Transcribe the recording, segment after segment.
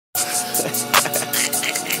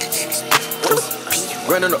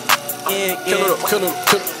running up. Yeah, Kill it up, kill it up,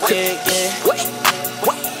 kill it up. yeah, What?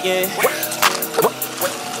 yeah,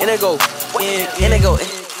 And it go. yeah, And it go.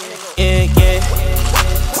 yeah, yeah.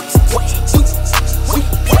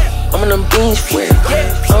 I'm on them beans for real.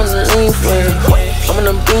 I'm on the lean for real. I'm on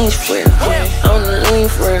them beans for real. I'm on the lean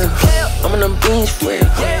for real. I'm on them beans for real.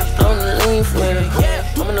 I'm on the lean for real.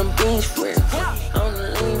 I'm on them beans for real. I'm on the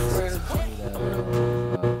lean for real.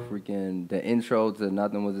 Freaking the intro to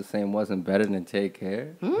Nothing Was the Same wasn't better than Take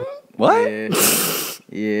Care. What?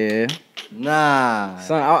 Yeah. Nah.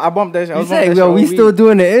 Son, I bumped that shit. I You was bumping say, that yo, shit we all still week.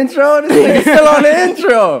 doing the intro? This nigga still on the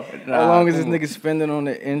intro. How long is this nigga spending on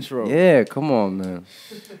the intro? Yeah, come on, man.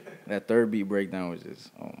 That third beat breakdown was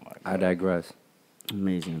just, oh my god. I digress.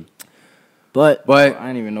 Amazing. But I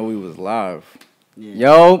didn't even know we was live.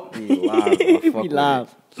 Yo, We live. I fuck we with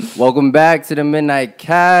live. welcome back to the Midnight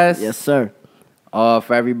Cast. Yes, sir.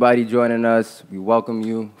 For everybody joining us, we welcome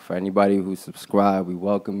you. For anybody who subscribed, we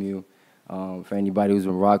welcome you. For anybody who's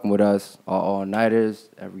been rocking with us, all-nighters,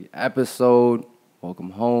 every episode,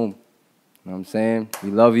 welcome home. You know what I'm saying?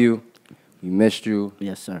 We love you. We missed you.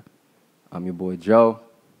 Yes, sir. I'm your boy Joe.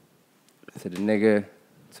 To the nigga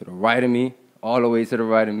to the right of me, all the way to the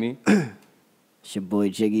right of me. It's your boy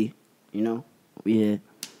Jiggy. You know, we here.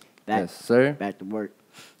 Back, Yes, sir. back to work.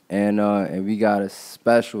 And we got a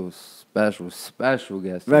special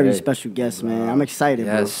guest Very today. special guest, man. I'm excited,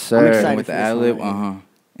 bro. Yes, sir. I'm excited With for the this ad lib, one, uh-huh.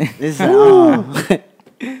 This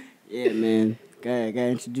yeah, man. Go ahead,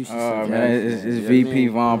 introduce yourself. Man, it's Yeah, VP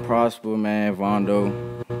Von Prosper, man,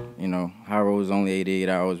 Vondo. You know, High Road's only 88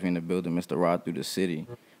 hours. We in the building, Mr. Rod through the city.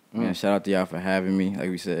 Man, shout out to y'all for having me. Like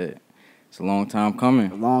we said, it's a long time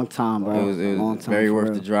coming. A long time, bro. It was A long time very for worth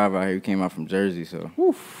real. the drive out here. We came out from Jersey, so.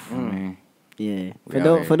 I mean, Yeah. We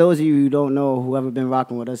out here. For those of you who don't know, whoever been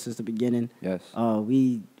rocking with us since the beginning, Yes.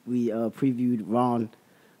 we previewed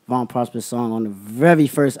Von Prosper's song on the very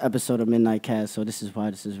first episode of Midnight Cast, so this is why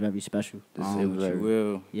this is very special. This say is what very- you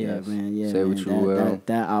will. Yeah, Yes. man. Yeah, Say man. what you will.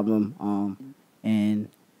 That album, and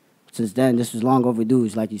since then, this was long overdue,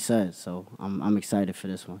 like you said. So I'm excited for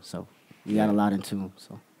this one. So we got a lot into him.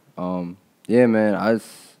 So Yeah, man.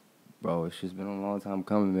 Bro, it's just been a long time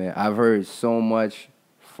coming, man. I've heard so much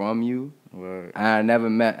from you. Word. I never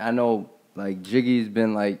met. I know, like, Jiggy's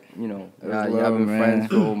been like, you know, That's y'all love, been man. friends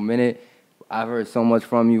for a minute. I've heard so much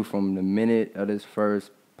from you from the minute of this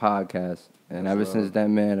first podcast, and That's ever love. since that,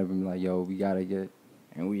 man, I've been like, yo, we gotta get.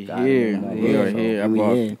 And we Got it, here. man. We are Yeah. here. I We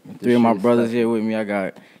brought here. three of my This shit brothers is here with me. I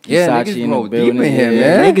got Yeah, Kisachi niggas in the roll deep building. in here,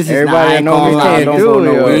 man. Niggas is Everybody not, I ain't know gonna me. lie. Don't Do go it,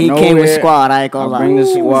 yo. nowhere. He came with Nowhere. squad. I ain't gonna lie. I bring the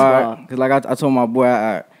He came with squad. Cause like I told my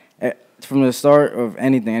boy, from the start of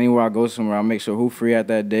anything, anywhere I go somewhere, I make sure who free at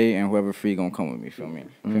that day and whoever free gonna come with me. Feel me?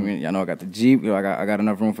 Feel me? Y'all know I got the Jeep. I got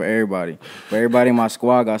enough room for everybody. But everybody in my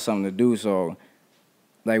squad got something to do. So,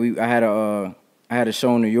 like I had a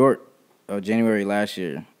show in New York, January last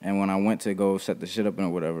year, and when I went to go set the shit up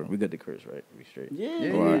and whatever, we good to curse, right? We straight. Yeah,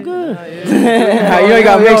 Alright. you good. You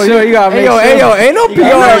gotta make sure. You gotta make sure. ain't no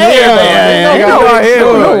PR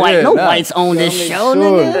here, No whites on this show,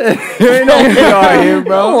 nigga. Ain't no PR here, No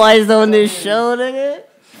bro. whites on this show, nigga.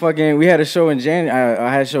 Fucking, we had a show in January.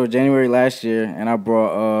 I had a show in January last year, and I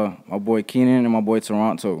brought my boy Keenan and my boy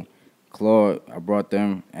Toronto, Claude. I brought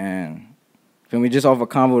them, and feel me, just off a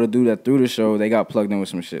convo to do that through the show, they got plugged in with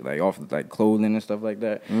some shit like off like clothing and stuff like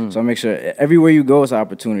that. So I make sure everywhere you go, it's an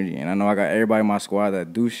opportunity, and I know I got everybody in my squad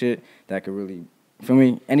that do shit that could really. For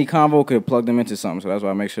me, any convo could plug them into something, so that's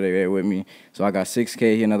why I make sure they're with me. So I got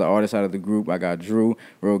 6K, he another artist out of the group. I got Drew,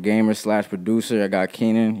 real gamer / producer. I got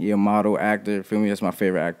Keenan, he a model, actor. Feel me, that's my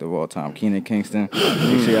favorite actor of all time, Keenan Kingston.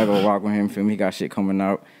 Make sure y'all go rock with him. Feel me, he got shit coming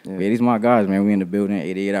out. Yeah, these my guys, man. We in the building,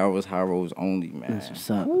 88 hours, High Roads only, man. That's what's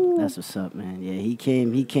up. That's what's up, man. Yeah, he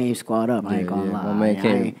came squad up. I ain't gonna lie. my man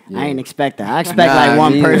came, I ain't expect that. I expect Nah, like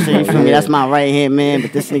one me person. You either, feel me? yeah. That's my right hand man.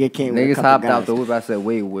 But this nigga came. with a Niggas couple hopped guys. out the whip. I said,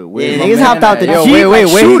 wait, Yeah, my niggas man hopped out the at? Yo, Jeep wait,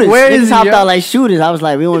 like shooters. where Niggas is he, hopped yo? out like shooters. I was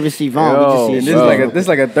like, we don't even see Vaughn. We Yo, just see This a is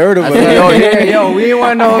like a third of I us. said, yo, we ain't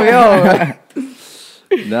want no, yo.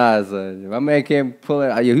 Nah, son. My man came pulling.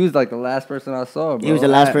 Yo, he was like the last person I saw, bro. He was the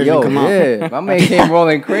last person yo, to come out. Yeah, my man came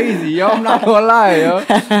rolling crazy, yo. I'm not gonna lie, yo.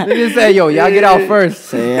 Nigga said, yo, y'all get out first.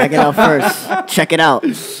 Say, I get out first. Check it out.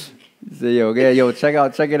 He said, yo, check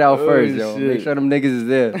it out first, yo. shit. Make sure them niggas is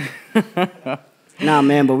there. Nah,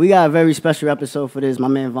 man, but we got a very special episode for this. My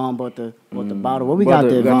man Vaughn bought the bottle. What we got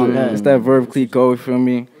there, Vaughn? It's that Verve Clico, you feel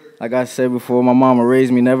me? Like I said before, my mama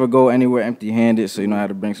raised me never go anywhere empty-handed, so you know I had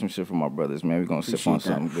to bring some shit for my brothers, man. We gonna sip on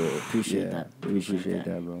Appreciate that. something good. Appreciate that. Appreciate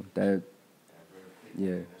that, bro. That,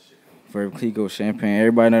 yeah. Verve Clico champagne.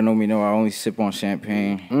 Everybody that know me know I only sip on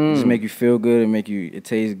champagne. Just make you feel good and it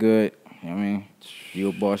tastes good. You know what I mean? You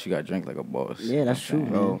a boss, you gotta drink like a boss. Yeah, that's true, You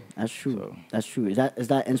know what I'm man. That's true. So- That's true. Is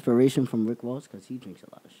that inspiration from Rick Ross? Because he drinks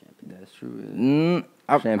a lot of champagne. That's true. saying?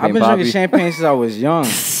 I've Champagne been Bobby. drinking champagne since I was young.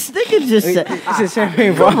 Nigga just said, It's a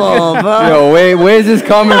champagne come bottle. on, bro. Yo, where's this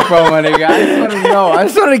coming from, my nigga? I just want to know. I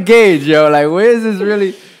just want to gauge, yo. Like, where is this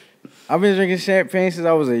really? I've been drinking champagne since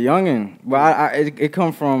I was a youngin', but it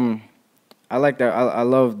come from. I like that. I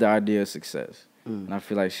love the idea of success, and I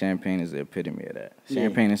feel like champagne is the epitome of that.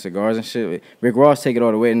 Champagne and cigars and shit. Rick Ross take it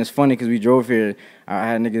all the way, and it's funny because we drove here. I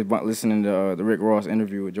had niggas listening to the Rick Ross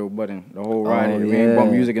interview with Joe Budden the whole ride. We ain't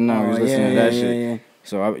bump music and nothing. We was listening to that shit.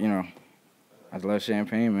 So I love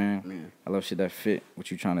champagne, man. I love shit that fit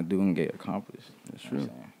what you trying to do and get accomplished. That's true.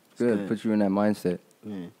 Good. Put you in that mindset.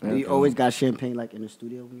 Yeah. You always got champagne like in the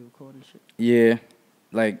studio when you record and shit? Yeah,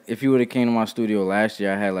 like if you would have came to my studio last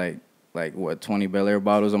year, I had like what 20 Bel Air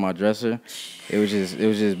bottles on my dresser. It was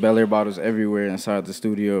just Bel Air bottles everywhere inside the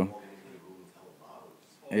studio.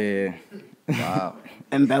 Yeah. Wow.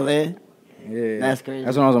 And Bel Air? Yeah. That's crazy.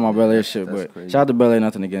 That's when I was on my Bel Air shit. That's But crazy. shout out to Bel Air,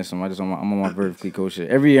 nothing against them. I'm on my Verve Clicquot shit.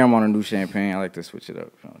 Every year I'm on a new champagne. I like to switch it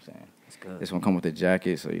up. You know what I'm saying? That's good. This one come with a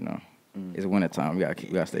jacket, so it's winter time. We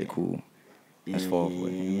gotta stay cool. That's fall for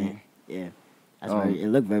it. You know what I mean? Yeah. That's it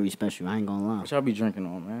looked very special. I ain't gonna lie. What y'all be drinking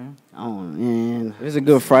on, man? Oh man. It's a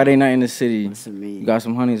good Friday night in the city. Listen to me. You got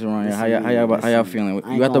some honeys around here. How y'all Listen, feeling? I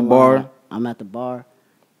ain't You at the gonna bar? lie. I'm at the bar.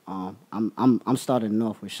 I'm starting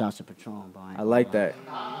off with shots of Patron, bro. I like that.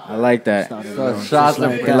 I like that. Started So off shots just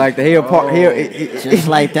of like He that. like that. He a part. Just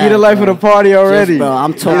like that. He the life bro. of the party already. Just, bro,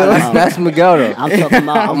 I'm talking about. That's Miguel though. I'm talking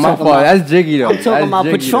about. My fault. That's Jiggy though. I'm talking That's about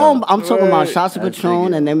Jiggy, Patron. though. I'm talking about shots of That's Patron,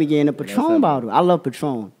 Jiggy. and then we get in a Patron him. bottle. I love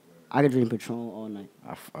Patron. I could drink Patron all night.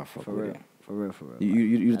 I fuck For with real. it. For real. For real.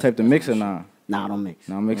 You the type to mix or nah? Nah, I don't mix.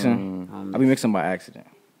 Nah, I'm mixing. Mm. I be mixing by accident.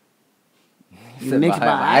 You mix by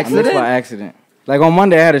I mix accident? by accident. Like on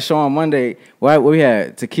Monday, I had a show on Monday. What we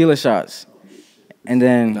had tequila shots, and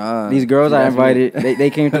then these girls see, I that's invited, they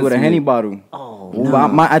came through with a That's Henny me. bottle. Oh,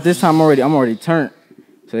 But at this time I'm already turned.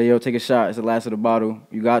 So yo, take a shot. It's the last of the bottle.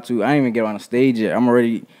 You got to. I ain't even get on the stage yet.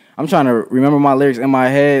 I'm trying to remember my lyrics in my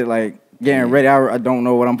head, like getting ready. I don't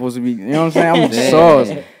know what I'm supposed to be. You know what I'm saying? I'm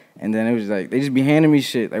sauce. And then it was like they just be handing me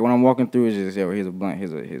shit. Like when I'm walking through, it's just yo, here's a blunt,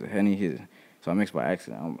 here's a Henny, So I mix by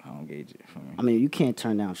accident. I don't gauge it. For me. I mean, you can't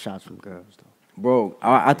turn down shots from girls, though. Bro,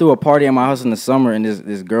 I threw a party at my house in the summer, and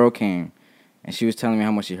this girl came, and she was telling me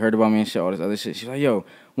how much she heard about me and shit, all this other shit. She's like, yo,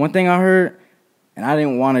 one thing I heard, and I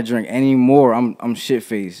didn't want to drink anymore. I'm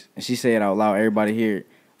shit-faced. And she said it out loud. Everybody hear it.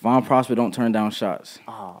 Von Prosper don't turn down shots.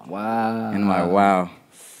 Wow. And I'm like, wow.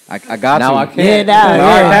 I got Now you. I can't. Yeah, nah, No,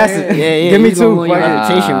 I yeah. pass it. Yeah, Give me you two. going on your Fuck it.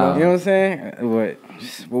 meditation, bro. You know what I'm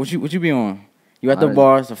saying? What you be on? You at the Honestly.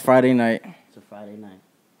 bar. It's a Friday night. It's a Friday night.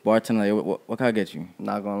 Bartender, like, what can I get you?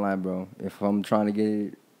 Not gonna lie, bro. If I'm trying to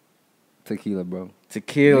get tequila, bro.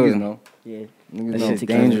 Tequila. Niggas know. Yeah. Niggas That know. shit's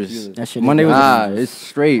Tequila. dangerous. That shit Monday is was Ah, it's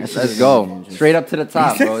straight. That shit Let's is go. dangerous. Straight up to the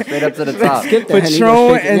top, bro. Straight up to the top. Skip the Henny, go Patron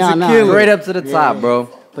straight to- and Nah, nah. tequila. Straight up to the top, bro.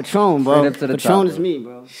 Patron, bro. Straight up to the Patron top, is bro. me,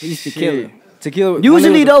 bro. He's Shit. tequila. Tequila. Usually Monday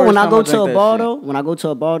was the though, first when I time go drank to a that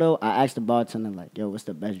bar shit. though, I ask the bartender like, "Yo, what's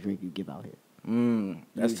the best drink you give out here?"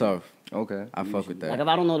 That's tough. Okay. I fuck with Like that. if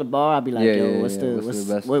I don't know the bar, I'll be like, Yeah, "Yo, yeah, what's yeah. the What's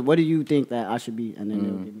the best? what do you think that I should be?" And then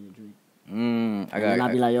they'll give me a drink. I And got. then I'll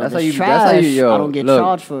be like, "Yo, That's that's how you- trash. that's how you- yo, I don't get look.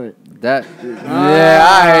 charged for it." That.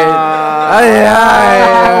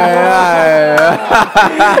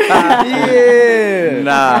 Yeah.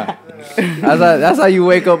 Nah. That's how you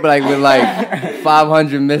wake up like with like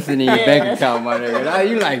 500 missing in your bank account, my nigga. Now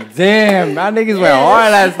you like, damn, my niggas went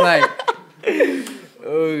hard last night.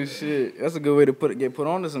 Oh shit, that's a good way to get put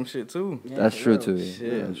onto some shit too. That's true too.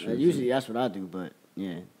 Shit. That's true. Usually that's what I do, but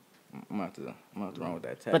yeah. I'm gonna have to run with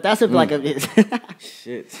that tap. But that's if like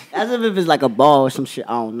shit. that's if it's like a bar or some shit.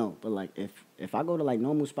 I don't know. But like if I go to like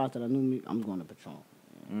normal spots that I knew me, I'm going to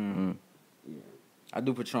Patron. I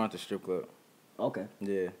do Patron at the strip club. Okay.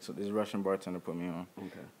 Yeah, so this Russian bartender put me on.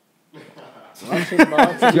 Okay.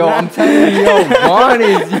 Yo, I'm telling you, yo,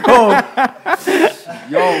 Barney's,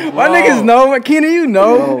 yo, My niggas know, Keenan, you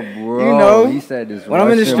know. Yo, bro, You know. he said this. When I'm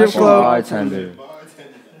in the Russian strip club- bartender.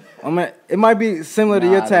 It might be similar to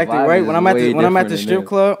your Nah, the tactic, vibe right? is When I'm at way the different strip than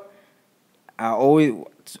club,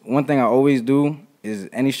 one thing I always do is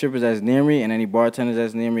any strippers that's near me and any bartenders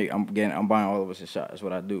that's near me, I'm buying all of us a shot. That's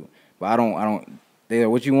what I do. But I don't. They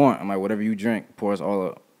like, what you want? I'm like, whatever you drink, pour us all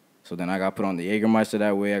up. So then I got put on the Jägermeister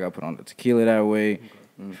that way. I got put on the tequila that way.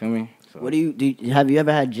 You feel me? So, What have you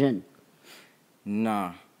ever had gin?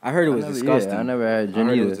 Nah, I heard it was never- disgusting. yeah, I never had I gin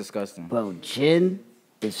heard it either. was disgusting. Bro, gin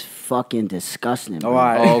is fucking disgusting. Oh, bro. all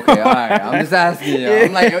right. Oh, okay, all right. I'm just asking you.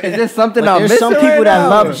 I'm like, is there something But I'm there's missing some people right that now?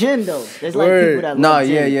 love gin though. There's like Word. people that Nah, love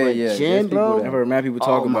gin. yeah, but yeah. Gin, There's people bro. that- I've heard mad people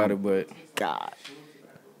talk Oh, my about it, but God.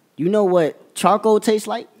 You know what charcoal tastes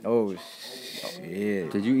like? oh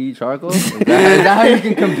shit. Did you eat charcoal? Is that how you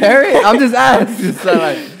can compare it? I'm just asking. So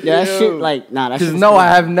like, Yeah, that shit like nah. That shit. just is no, I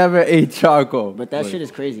crazy. have never ate charcoal. But that shit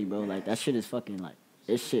is crazy, bro. Like that shit is fucking like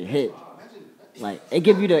this shit hit. Like it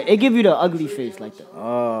give you the ugly face like that.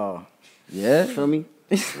 Oh, Yeah. Feel me?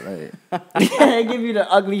 Like, It give you the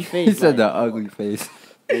ugly face. he said like, the ugly face.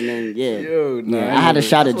 And then yeah, Yo, nah, yeah. I had a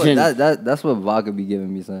shot of gin. That's what vodka be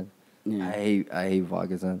giving me, son. Yeah. I hate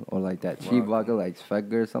vodka, son. Or like that cheap vodka, like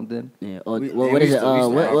Svedka or something. Yeah. Or, We- what, yeah, what we is used it? to- we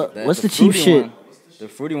used to have What, that. what's the cheap fruity shit? one- the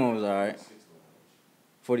fruity one was alright.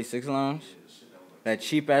 46 Lounge. That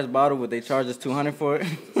cheap ass bottle, but they charge us $200 for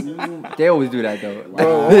it. They always do that though.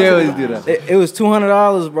 They always do that. It was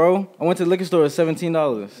 $200, bro. I went to the liquor store. It's $17.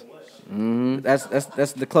 Mm-hmm.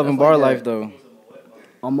 That's the club and bar like life that. though.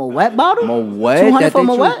 On my wet bottle? Moet? 200 That for they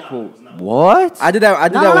Moet? choose- What? I did that. I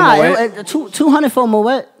did Nah, that with Moet. 200 for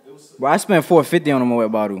Moet. Bro, I spent $450 on a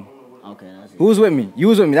Moet bottle. Okay, that's it. Who was with me? You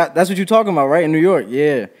was with me. That's what you talking about, right? In New York,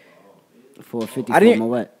 yeah. 450 I for didn't-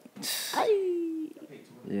 Moet.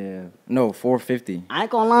 Yeah. No, $450. I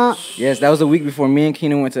ain't gonna lie. Yes, that was a week before me and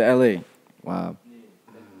Keenan went to LA. Wow.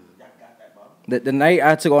 The night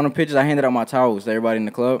I took all the pictures, I handed out my towels to everybody in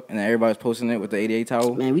the club, and then everybody was posting it with the 88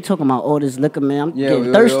 towel. Man, we talking about all this liquor, man. I'm Yeah, getting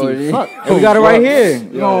we thirsty. already- Fuck. And we got it right here.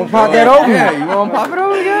 You gonna pop that open? Yeah, you want to pop it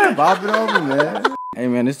over? Yeah, pop it over, man. Hey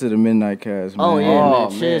man, this is the Midnight Cast, man. Oh, yeah, Oh,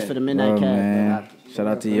 man. Cheers man. for the Midnight Bro, Cast. man. Shout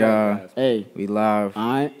out to y'all. Hey, We live.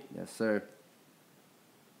 all right. Yes, sir.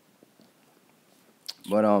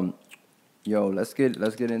 But yo, let's get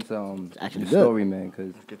into actually the good. story, man,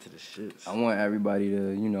 cause Get to the shit. I want everybody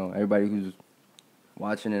to, everybody who's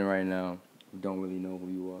watching it right now, who don't really know who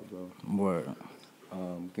you are, bro. Word.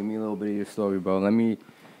 Give me a little bit of your story, bro.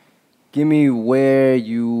 Give me where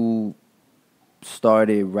you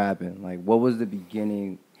started rapping. Like, what was the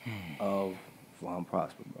beginning of Von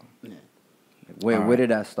Prosper, bro? Yeah. Where Alright. did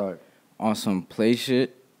that start? On some play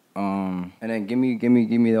shit. And then give me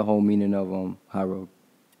the whole meaning of High Road.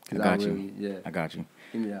 'Cause I got you. Yeah. I got you.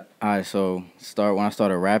 Give me that. All right, so when I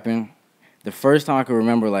started rapping, the first time I could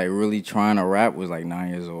remember like really trying to rap was like 9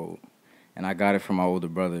 years old, and I got it from my older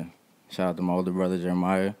brother. Shout out to my older brother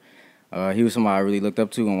Jeremiah. He was somebody I really looked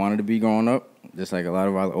up to and wanted to be growing up, just like a lot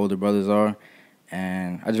of our older brothers are.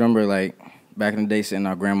 And I just remember like back in the day sitting in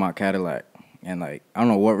our grandma Cadillac, and like I don't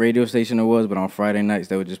know what radio station it was, but on Friday nights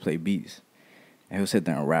they would just play beats. And he'll sit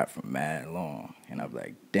there and rap for mad long. And I'd be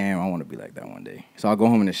like, damn, I want to be like that one day. So I'll go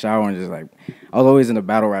home in the shower and just like, I was always into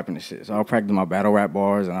battle rapping and shit. So I'll practice my battle rap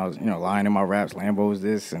bars and I was, lying in my raps, Lambos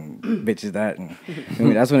this and bitches that. And I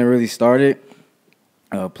mean, that's when it really started,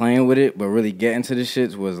 playing with it. But really getting to the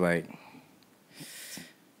shits was like,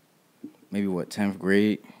 maybe 10th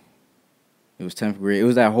grade? It was 10th grade. It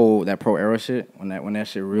was that pro era shit when that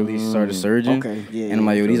shit really started surging. Okay, yeah, And I'm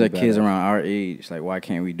like, yo, these are Totally kids badass. around our age. Like, why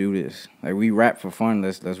can't we do this? Like, we rap for fun.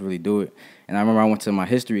 Let's really do it. And I remember I went to my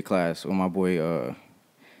history class with my boy.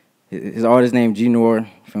 His artist named G Noor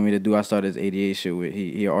for me to do. I started his 88 shit with.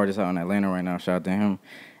 He an artist out in Atlanta right now. Shout out to him.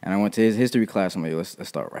 And I went to his history class. I'm like, yo, let's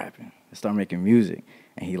start rapping. Let's start making music.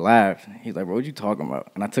 And he laughed. He's like, bro, what you talking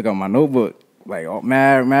about? And I took out my notebook. Like,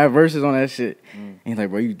 mad verses on that shit. And he's like,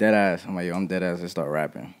 bro, you dead ass. I'm like, yo, I'm dead ass. Let's start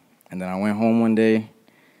rapping. And then I went home one day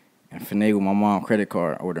and finagled my mom credit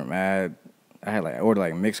card. I ordered I ordered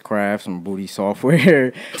like Mixcraft, some booty software,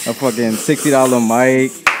 a fucking $60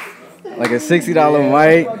 mic, like a $60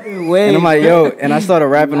 mic. And I'm like, yo, and I started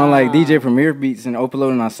rapping on like DJ Premier beats and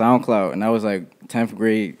uploading on SoundCloud. And that was like 10th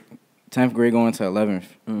grade going to 11th,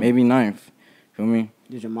 maybe 9th. Feel me?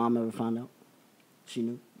 Did your mom ever find out? She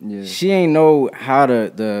knew. Yeah. She ain't know how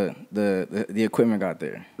the equipment got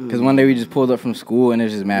there. Cause one day we just pulled up from school and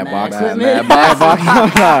there's just mad boxes, equipment.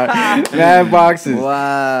 mad boxes.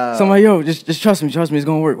 Wow. So I'm like, yo, just trust me, it's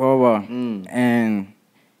gonna work. Blah blah blah. And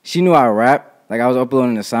she knew I rap. Like I was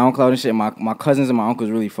uploading to SoundCloud and shit. My cousins and my uncles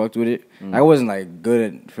really fucked with it. I wasn't like good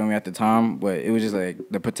at me at the time, but it was just like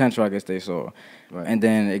the potential I guess they saw. Right. And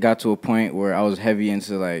then it got to a point where I was heavy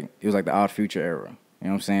into like it was like the Odd Future era. You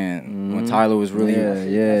know what I'm saying? When Tyler was really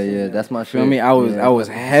Yeah. That's my shit. feel me? I was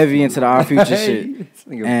heavy into the Odd Future shit. This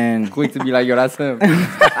nigga And quick to be like, yo, that's him.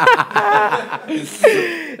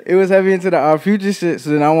 it was heavy into the Odd Future shit. So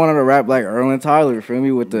then I wanted to rap like Earl and Tyler, feel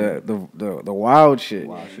me, with the wild shit.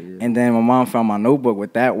 Wild shit, yeah. And then my mom found my notebook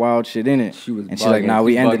with that wild shit in it. She was and she's like, bugging. nah, She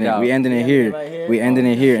we ending bugged it. out. We ending it right here. here? We ending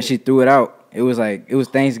it here. And she threw it out. It was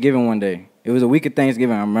Thanksgiving one day. It was a week of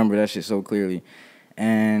Thanksgiving. I remember that shit so clearly.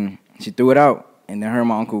 And she threw it out. And then her and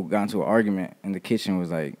my uncle got into an argument in the kitchen.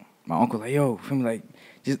 Was like, my uncle like, yo, feel me, like,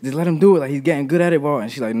 just let him do it. Like, he's getting good at it, bro.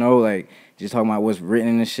 And she's like, no, like, just talking about what's written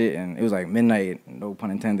in this shit. And it was like midnight, no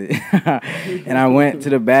pun intended. And I went to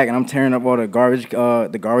the back, and I'm tearing up all the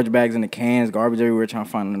garbage bags and the cans, garbage everywhere, trying to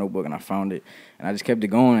find the notebook. And I found it. And I just kept it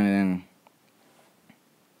going, and then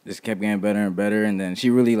just kept getting better and better. And then she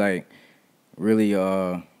really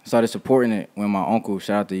started supporting it when my uncle,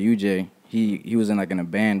 shout out to UJ, he was in a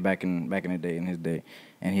band back in the day, in his day,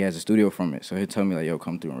 and he has a studio from it. So he'd tell me like, yo,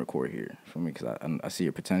 come through and record here for me because I see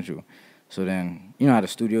your potential. So then, you know how the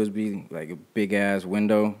studios be, like a big ass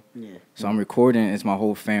window. Yeah. So I'm recording, it's my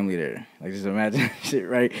whole family there. Like, just imagine shit,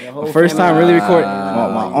 right? The first time really recording,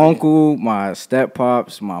 my uncle, my step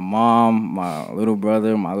pops, my mom, my little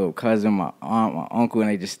brother, my little cousin, my aunt, my uncle, and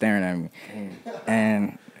they just staring at me.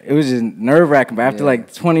 And it was just nerve-wracking, but after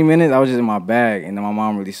like 20 minutes, I was just in my bag, and then my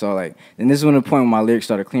mom really saw, like, and this is when the point when my lyrics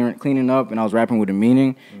started cleaning up, and I was rapping with a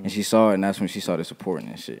meaning, and she saw it, and that's when she started supporting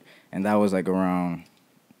and shit. And that was like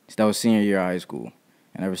that was senior year of high school.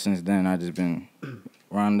 And ever since then, I just been,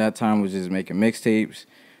 around that time, was just making mixtapes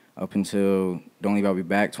up until Don't Leave I'll Be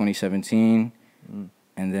Back 2017.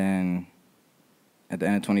 And then at the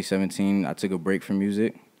end of 2017, I took a break from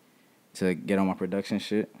music to get on my production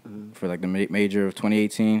shit for like the major of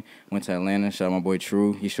 2018. Went to Atlanta, shot my boy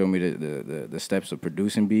True. He showed me the steps of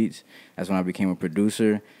producing beats. That's when I became a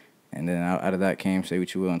producer. And then out of that came Say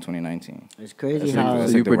What You Will in 2019. It's crazy how how...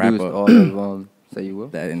 so you produced all of Say You Will?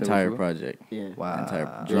 That entire project. Yeah. Wow.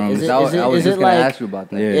 Entire drums. I was just going to ask you about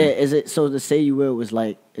that. Yeah. Is it, so the Say You Will was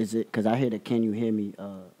like, is it, because I hear the Can You Hear Me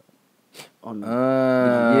on the...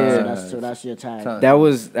 yeah. So that's your tag. That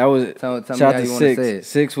was tell me shout how out to you want to say Six. it.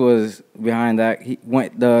 Six was behind that. He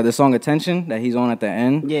went the song Attention that he's on at the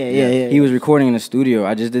end. Yeah. He was recording in the studio.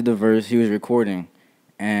 I just did the verse. He was recording.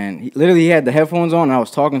 And he had the headphones on, and I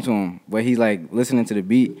was talking to him, but he's like listening to the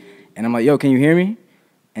beat. And I'm like, yo, can you hear me?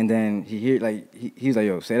 And then he was like,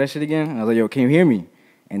 yo, say that shit again. And I was like, yo, can you hear me?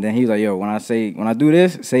 And then he was like, yo, when I do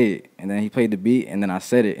this, say it. And then he played the beat, and then I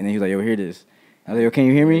said it. And then he was like, yo, hear this. I was like, yo, can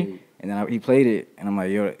you hear me? And then he played it, and I'm like,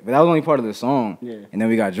 yo, but that was only part of the song. Yeah. And then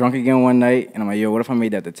we got drunk again one night, and I'm like, yo, what if I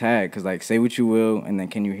made that the tag? Because, like, Say What You Will, and then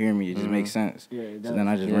Can You Hear Me? It just makes sense. Yeah, so then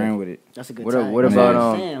I just ran with it. That's a good what tag. What about...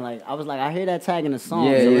 I'm saying, like, I was like, I hear that tag in the song,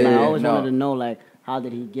 so I always wanted to know, like, how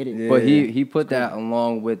did he get it? Yeah. But he put that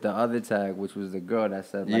along with the other tag, which was the girl that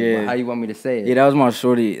said, like, well, how you want me to say it? Yeah, that was my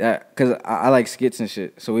shorty, because I like skits and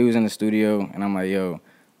shit. So we was in the studio, and I'm like, yo,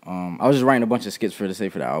 I was just writing a bunch of skits for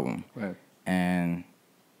the album. Right. And...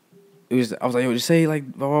 I was like, yo, just say like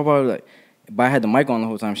blah blah blah. Like, but I had the mic on the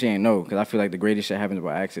whole time. She ain't know because I feel like the greatest shit happens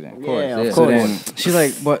by accident. Of course, of So course. then she's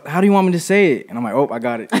like, but how do you want me to say it? And I'm like, oh, I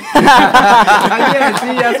got it. Yeah, see,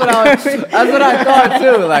 that's what I thought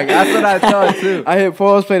too. Like that's what I thought too. I hit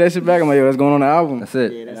pause, play that shit back. I'm like, yo, that's going on the album. That's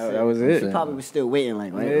it. Yeah, that was it. She probably was still waiting,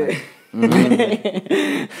 like, right?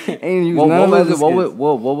 Ain't used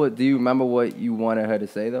what would do you remember what you wanted her to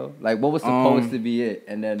say though? Like what was supposed to be it,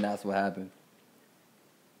 and then that's what happened.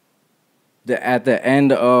 At the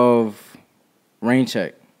end of Rain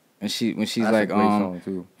Check, and when she's that's like, a great song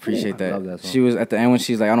too. Appreciate that. I love that song. She was at the end when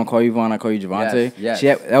she's like, I don't call you Vaughn, I call you Javante. Yes.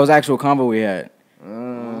 That was actual combo we had.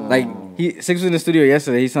 Like Six was in the studio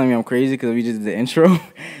yesterday. He's telling me I'm crazy because we just did the intro,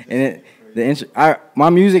 and my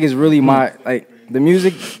music is really my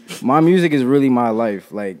my music is really my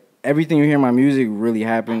life. Like everything you hear in my music really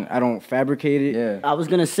happened. I don't fabricate it. Yeah. I was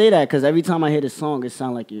gonna say that because every time I hear the song, it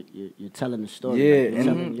sounds like you're telling the story. Yeah, like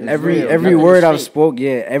and every word I've spoke,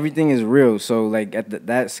 everything is real. So like at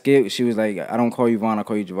that skit, she was like, "I don't call you Vaughn, I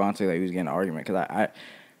call you Javante." Like we was getting an argument because I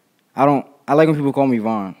like when people call me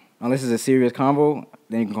Vaughn unless it's a serious combo.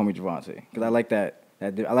 Then you can call me Javante because I like that.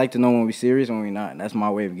 I like to know when we're serious and when we're not. And that's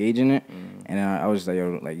my way of gauging it. And I was just like,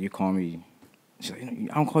 yo, like you call me. She's like,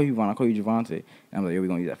 I don't call you Vaughn, I call you Javante. And I'm like, yo, we're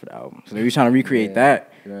going to use that for the album. So they were trying to recreate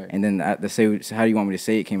that. Right. And then the say, how do you want me to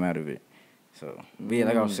say it came out of it. So, but yeah,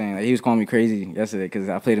 like I was saying, like, he was calling me crazy yesterday because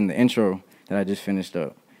I played him the intro that I just finished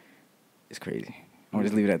up. It's crazy. I'm going to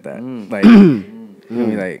just leave it at that. Like, you feel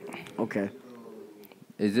me? Like, okay.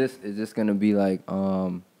 Is this going to be like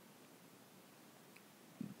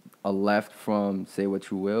a left from Say What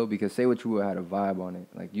You Will? Because Say What You Will had a vibe on it.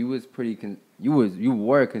 Like, you was pretty... You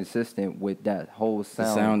were consistent with that whole sound,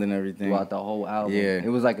 the sound and everything throughout the whole album. Yeah, it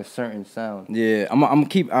was like a certain sound. Yeah, I'm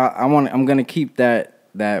gonna keep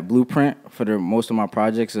that blueprint for the most of my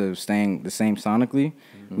projects of staying the same sonically.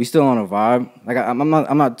 We still on a vibe. Like I'm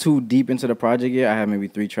not too deep into the project yet. I have maybe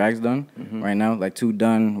 3 tracks done right now. Like 2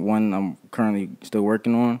 done, 1 I'm currently still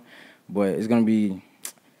working on. But it's gonna be.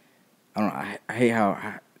 I don't know. I hate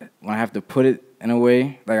how when I have to put it in a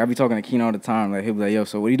way. Like I be talking to Keno all the time. Like he'll be like, "Yo,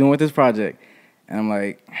 so what are you doing with this project?" And I'm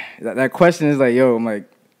like, that question is like, yo, I'm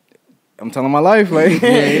like, I'm telling my life, like,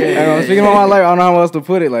 I'm speaking about my life. I don't know how else to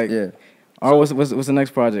put it, like, all right, what's the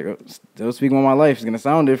next project? Still speaking about my life. It's gonna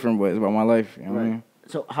sound different, but it's about my life. You know what I mean?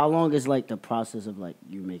 So how long is like the process of like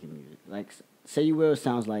you making music? Like, say you will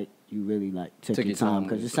sounds like you really like took your time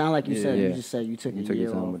because it sounded like you said you just said you took a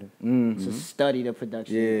year off to study the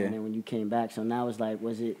production, and then when you came back, so now it's like,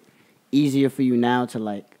 was it easier for you now to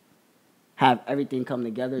like have everything come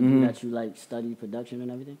together, do that you like study production and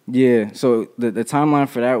everything? Yeah. So the timeline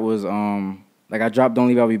for that was like I dropped Don't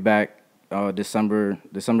Leave I'll Be Back December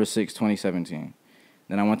 6, 2017.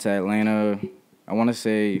 Then I went to Atlanta, I want to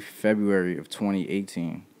say February of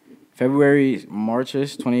 2018. February,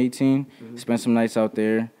 March-ish 2018. Spent some nights out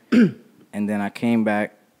there. And then I came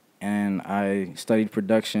back and I studied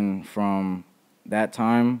production from that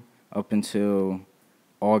time up until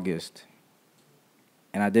August.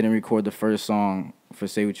 And I didn't record the first song for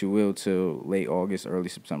Say What You Will till late August, early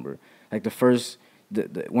September. Like the first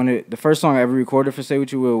song I ever recorded for Say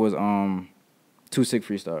What You Will was Too Sick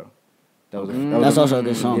Freestyle. That's also a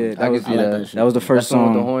good song. Yeah, that was the first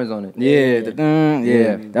song with the horns on it. Yeah.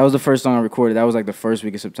 That was the first song I recorded. That was like the first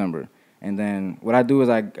week of September. And then what I do is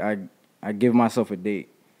I give myself a date.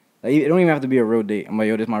 Like, it don't even have to be a real date. I'm like,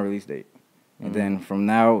 yo, this is my release date. And then from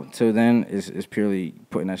now till then is purely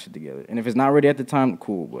putting that shit together. And if it's not ready at the time,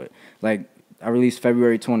 cool. But like I released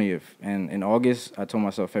February 20th, and in August I told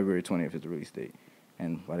myself February 20th is the release date.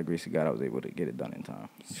 And by the grace of God, I was able to get it done in time.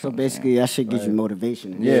 So basically, that shit gives you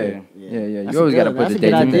motivation. Yeah. You always got to put the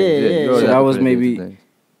date in there. So that was maybe,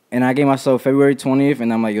 and I gave myself February 20th,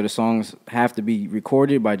 and I'm like, yo, the songs have to be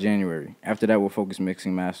recorded by January. After that, we'll focus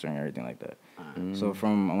mixing, mastering, everything like that. So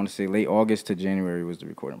from, I want to say, late August to January was the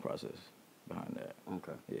recording process behind that.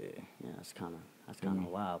 Okay. Yeah, that's kind of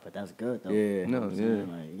wild, but that's good though. Yeah. Like,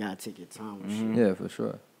 you gotta take your time with shit. Yeah, for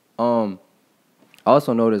sure. I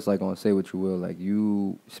also noticed, like, on Say What You Will, like,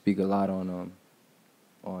 you speak a lot on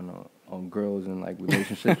girls and, like,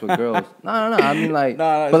 relationships with girls. No, I mean, like,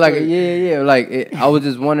 but, like, yeah, like, I was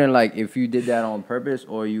just wondering, like, if you did that on purpose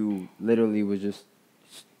or you literally was just,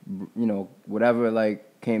 you know, whatever, like,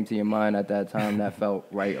 came to your mind at that time that felt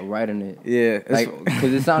right or right in it. Yeah. Like,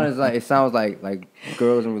 because it sounds like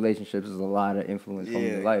girls and relationships is a lot of influence on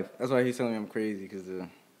your life. That's why he's telling me I'm crazy, because the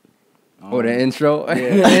intro? Yeah.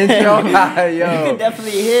 The intro? Yo. You can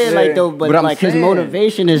definitely hear, like, though, but like, his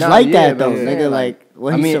motivation is that, though. Nigga, like,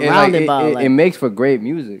 what he's surrounded by. It makes for great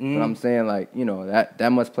music, but I'm saying, like, you know,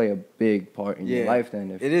 that must play a big part in your life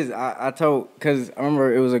then. It is. I told, because I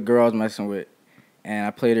remember it was a girl I was messing with, and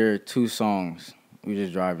I played her 2 songs. We were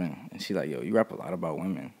just driving, and she like, yo, you rap a lot about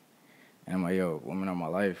women. And I'm like, yo, women are my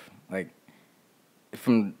life. Like,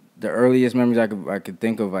 from the earliest memories I could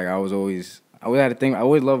think of, like, I always had to think. I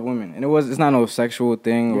always loved women, and it's not no sexual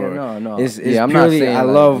thing or no. It's I'm purely, not saying I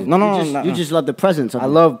like love You just love the presence of I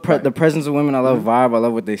them. love the presence of women. I love vibe. I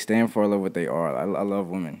love what they stand for. I love what they are. I love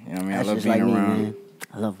women. You know what I mean? That's I love just being like me, around. man.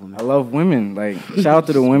 I love women. I love women. Like, shout out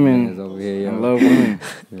to the women. Over here, I yo. love women.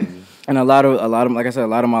 And a lot of like I said, a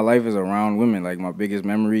lot of my life is around women. Like, my biggest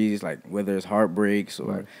memories, like whether it's heartbreaks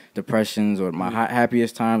or depressions or my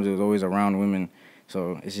happiest times, it was always around women.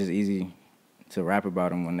 So it's just easy to rap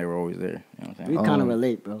about them when they were always there. You know what I'm saying? We kind of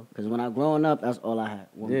relate, bro. Because when I growing up, that's all I had.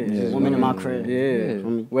 Women in my crib. Yeah. For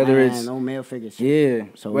me. Whether I it's had no male figures. Yeah.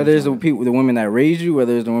 So whether it's the women that raised you,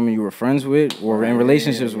 whether it's the women you were friends with or in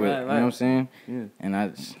relationships with. You know what I'm saying? Yeah. And I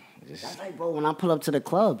just that's like, bro, when I pull up to the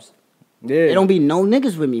clubs, yeah. it don't be no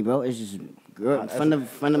niggas with me, bro. It's just friend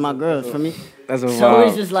of my girls for me. That's a vibe. So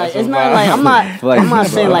it's just like, it's not like I'm not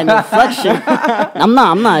saying like no flexion. I'm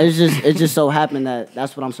not. It's just so happened that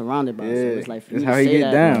that's what I'm surrounded by. So it's like for That's me how to he say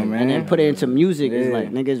get that, down, man. and then put it into music is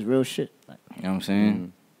like, nigga, it's real shit. Like, you know what I'm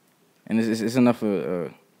saying? And it's enough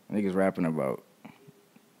of niggas rapping about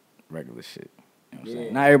regular shit. You know what I'm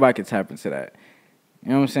saying? Not everybody can tap into that. You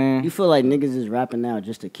know what I'm saying? you feel like niggas is rapping now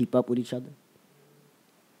just to keep up with each other?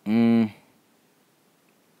 You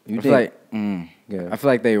I feel like I feel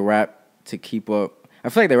like they rap to keep up. I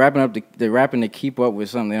feel like they're rapping to keep up with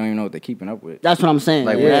something they don't even know what they're keeping up with. That's what I'm saying.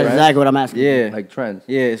 Like, Like, that's right? exactly what I'm asking. Yeah, like trends.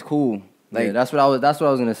 yeah, it's cool. Like Like that's what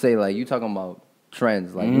I was gonna say. Like, you talking about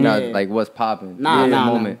trends, like not like what's popping. Nah.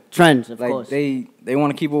 moment. Trends, of like course. they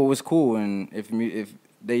want to keep up with what's cool, and if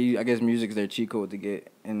they, I guess music's their cheat code to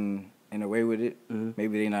get in a way with it.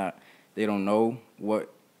 Maybe they don't know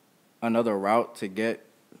what another route to get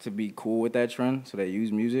to be cool with that trend, so they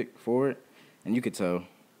use music for it, and you could tell.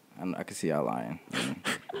 I could see y'all lying.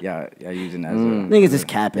 Y'all using it as a Niggas is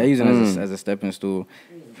capping. y'all using it as a stepping stool.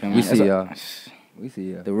 We see y'all. We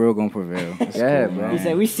see ya. The real gonna prevail. Yeah, bro. He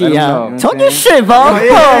said, we see Let 'em y'all. know. Talk your shit, bro. Come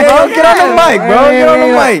on, bro. Get on the mic, bro. Get on the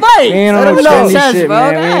mic. We ain't on no trendy Sense, shit, bro.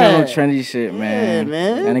 man. We ain't on no Yeah. trendy shit, man.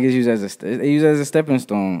 man. That niggas use as a stepping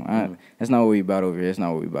stone. That's not what we about over here. That's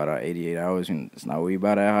not what we about our 88 hours. It's not what we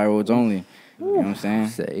about at High Roads only. You know what I'm saying?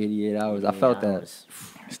 Said 88 hours. I felt that.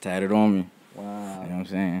 It's tatted on me. Wow. You know what I'm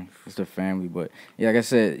saying? It's the family. But yeah, like I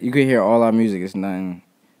said, you could hear all our music. It's nothing.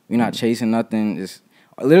 We're not chasing nothing. It's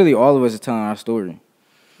literally all of us are telling our story.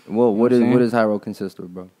 Well, what You know what I'm does High Road consist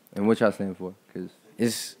of, bro? And what y'all stand for? Cause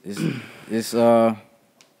It's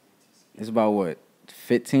about what,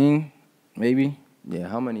 15 maybe. yeah,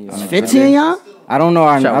 how many? 15, y'all? I don't know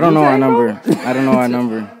our Shall I don't we know our say, bro? number. I don't know our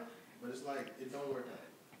number.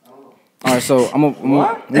 All right, so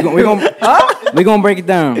we gonna break it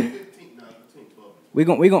down. We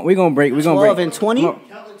gonna break 12 and 20?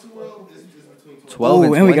 12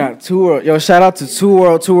 and and we 20? got Two World. Yo, shout out to Two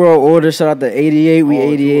World Order. Shout out to 88. We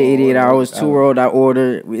 88 hours. 2 World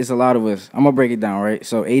Order. It's a lot of us. I'm gonna break it down, right?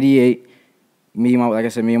 So 88. Me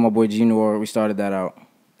and my boy G Noir, we started that out.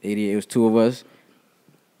 88. It was 2 of us.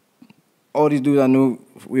 All these dudes I knew.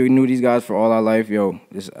 We knew these guys for all our life. Yo,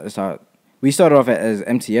 this how we started off as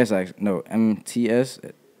MTS. MTS.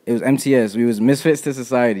 It was MTS. We was Misfits to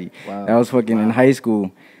Society. Wow. That was fucking in high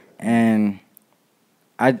school, and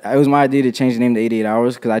it was my idea to change the name to 88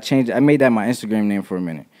 Hours because I made that my Instagram name for a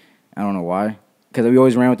minute. I don't know why. Because we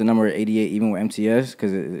always ran with the number 88 even with MTS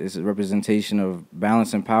because it's a representation of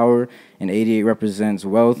balance and power, and 88 represents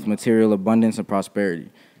wealth, material abundance, and prosperity.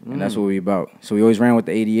 And that's what we about. So we always ran with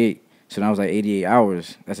the 88. So now I was like 88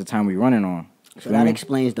 hours. That's the time we running on. So that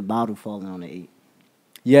explains the bottle falling on the 8.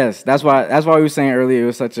 Yes, that's why we were saying earlier it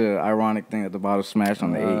was such an ironic thing that the bottle smashed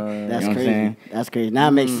on the 8. That's you know what I'm crazy. saying? That's crazy. Now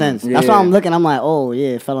it makes sense. That's yeah. why I'm looking. I'm like, oh yeah,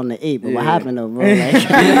 it fell on the 8. But what Yeah. happened though, bro? Like,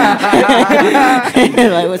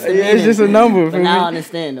 like what's the Yeah, it's meaning? just a number. But feel now me? I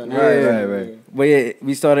understand though. Now I Right, understand. right. But yeah,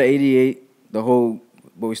 we started 88. But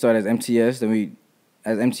we started as MTS. Then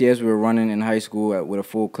as MTS, we were running in high school with a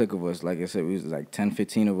full clique of us. Like I said, we was like 10,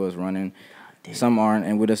 15 of us running. Some aren't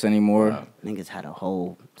and with us anymore. Wow. Niggas had a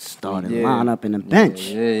whole starting Yeah. lineup in the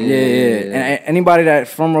bench. Yeah. And anybody that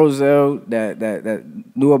from Roselle that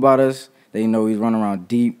knew about us, they know he's running around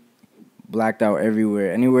deep, blacked out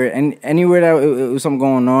everywhere. Anywhere that it was something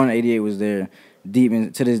going on, 88 was there. Deep,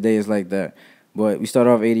 and to this day it's like that. But we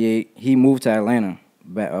started off 88. He moved to Atlanta.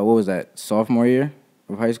 What was that? Sophomore year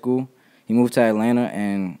of high school. He moved to Atlanta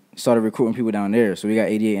and started recruiting people down there. So we got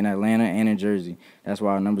 88 in Atlanta and in Jersey. That's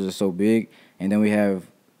why our numbers are so big. And then we have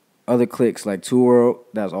other cliques like Two World,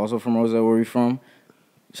 that's also from Roselle, where we from.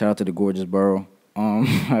 Shout out to the gorgeous borough.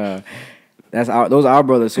 Those are our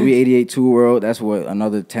brothers. So we 88 Two World. That's what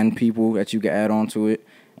another 10 people that you can add on to it.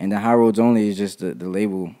 And the High Roads Only is just the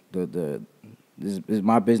label. This is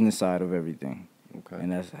my business side of everything. Okay.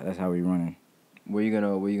 And that's how we running. Where you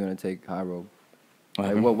gonna take High Road?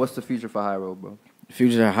 Like, what's the future for High Road, bro? The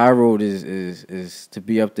future of High Road is to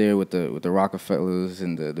be up there with the Rockefellers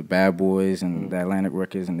and the Bad Boys and the Atlantic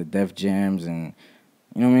Records and the Def Jams and,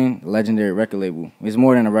 you know what I mean? Legendary record label. It's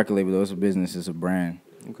more than a record label though. It's a business. It's a brand.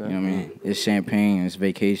 Okay. You know what I mean? It's champagne. It's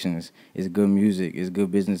vacations. It's good music. It's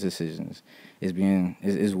good business decisions. It's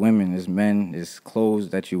women. It's men. It's clothes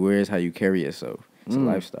that you wear. It's how you carry yourself. It's a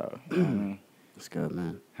lifestyle. You know what I mean? It's good,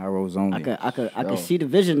 man. High Roads Only. I could see the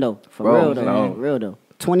vision though. For Bro, real though. no. Man. Real though.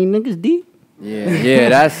 20 niggas deep. Yeah,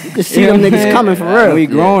 that's. You can see them niggas coming for real. We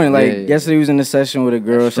growing. Like yeah. yesterday, we was in a session with a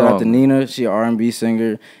girl. That's Shout out to strong. Nina. She an R&B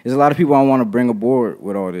singer. There's a lot of people I want to bring aboard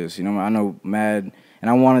with all this. You know, I know Mad,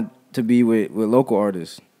 and I wanted to be with local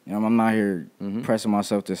artists. You know, I'm not here pressing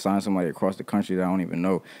myself to sign somebody across the country that I don't even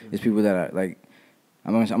know. It's people that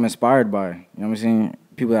I'm inspired by. You know what I'm saying?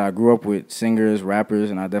 People that I grew up with, singers,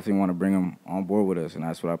 rappers, and I definitely want to bring them on board with us, and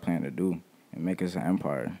that's what I plan to do and make us an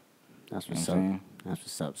empire. That's You know what's what up. I'm saying? That's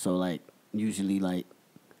what's up. So like usually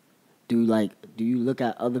do you look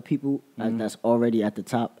at other people that's already at the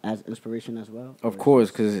top as inspiration as well? Of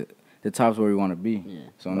course, because the top's where we want to be. Yeah.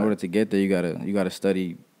 So in order to get there, you gotta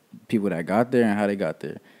study people that got there and how they got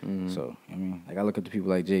there. So I mean, like I look at the people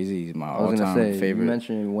like Jay-Z. He's my I was gonna all-time say. favorite. You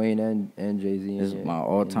mentioned Wayne and Jay-Z. This is my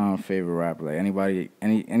all-time favorite rapper. Like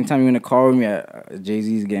anytime you're in the car with me,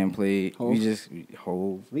 Jay-Z's getting played. Hov? We just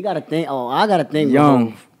Hov, We got a thing. Oh, I got a thing.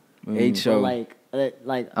 Young, with H.O. so like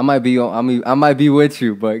I might be with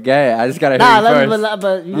you, but yeah, I just gotta nah. hear you Let me, first.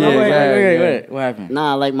 but you Yeah, know what? yeah. What happened?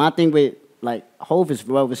 Nah, like my thing with like Hov is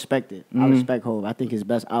well respected. I respect Hov. I think his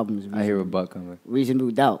best album is I hear a buck coming.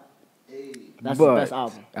 Reasonable Doubt. That's But- his best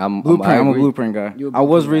album. I'm I'm a agree. Blueprint guy. You a I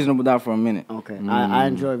was Blueprint guy. Reasonable Doubt for a minute. Okay, I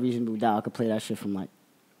enjoy Reasonable Doubt. I could play that shit from like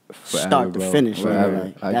Forever, start to bro. finish. Forever.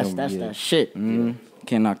 Like, I that's can- that's yeah. that shit.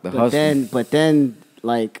 Can't knock the hustle. But then,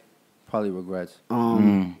 like, Probably Regrets.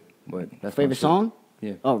 But that's my favorite shit. song?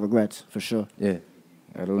 Yeah. Oh, Regrets for sure. Yeah.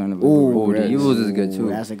 Gotta learn to live Ooh, with The regrets. Evils is good too.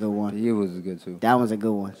 That's a good one. The Evils is good too. That one's a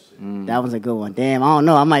good one. That one's a good one. Damn, I don't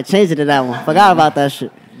know. I might change it to that one. Forgot about that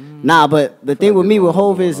shit. Nah, but the thing with me with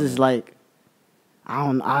Hov is like,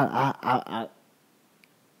 I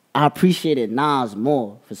appreciated Nas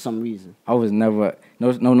more for some reason. I was never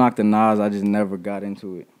no knock to Nas. I just never got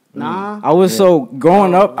into it. Nah. I was so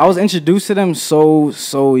growing up. I was introduced to them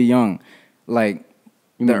so young. Like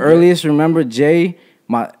the earliest, remember Jay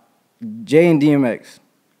and DMX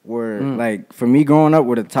were like for me growing up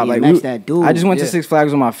were the top. DMX, like that dude. I just went to Yeah. Six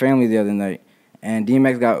Flags with my family the other night, and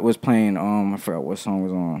DMX was playing. I forgot what song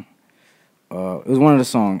was on. It was one of the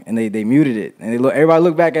songs, and they muted it, and everybody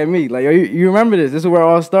looked back at me like, "Yo, you remember this? This is where it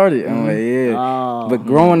all started." I'm like, "Yeah." Oh. But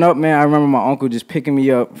growing up, man, I remember my uncle just picking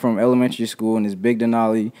me up from elementary school in this big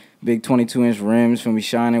Denali, big 22-inch rims for me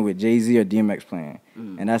shining with Jay-Z or DMX playing,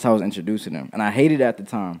 and that's how I was introduced to them. And I hated it at the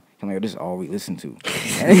time. I'm like, this is all we listen to.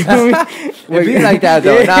 It be like that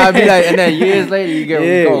though. Nah, it be like, and then years later you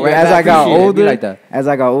go right as back I got to shit. It be older, like that.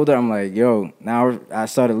 I'm like, yo, now I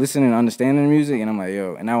started listening and understanding the music, and I'm like,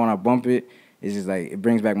 yo, and now when I bump it, it's just like, it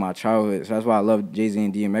brings back my childhood. So that's why I love Jay-Z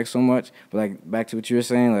and DMX so much. But like, back to what you were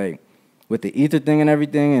saying, like, with the Ether thing and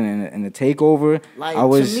everything, and the takeover, Like, I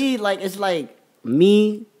was... to me, like, it's like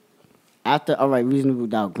me after, all right, Reasonable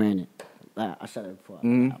Doubt, granted. Like, I said it before.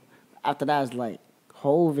 After that, it's like,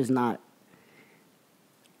 Hov is not...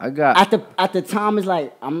 I got At the time, it's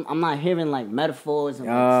like I'm not hearing like metaphors and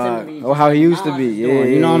similes. how he used to be. Nas is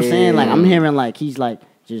doing, you know what I'm saying? Like I'm hearing like he's like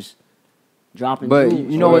just dropping. But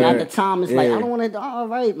jewels. you know what- At the time, it's like I don't want to. All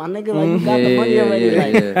right, my nigga, like you got the money Yeah, already. yeah,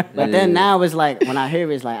 like, yeah, but yeah, then yeah. now it's like when I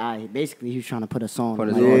hear it, it's like basically he's trying to put a song. Put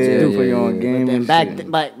a like, song, what to yeah, do. for your own yeah. game. But then and back,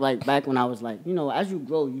 shit. back when I was like, you know, as you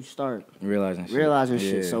grow, you start realizing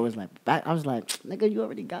shit. So it's like back. I was like, nigga, you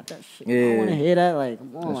already got that shit. I Yeah. don't want to hear that. Like,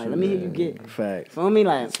 come on, like let me hear you get. Facts. Feel me?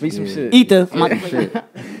 Like Speak some shit. Ether.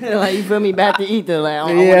 Like you feel me? Back to Ether. Like I Yeah,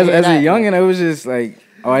 wanna hear as a that. youngin', it was just like,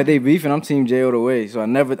 all right, they beefing. I'm Team J all the way. So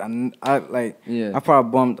I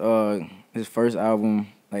probably bumped his first album,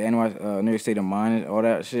 like New York State of Mind, all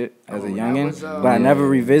that shit as a youngin', but I never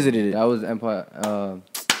revisited it. that was Empire.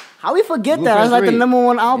 How we forget that? Blueprint That's like the 3.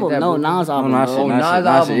 #1 album. Ain't that No, Blueprint? Nas album. Nas bro. shit, Oh, Nas Nas shit,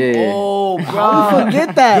 album. yeah. Oh, bro. How we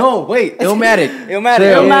forget that? Yo, wait, Illmatic.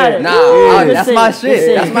 Illmatic. Nah, Yeah. that's Good my shit, shit.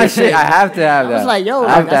 good That's shit. my shit. I have to have that. I was like, yo, I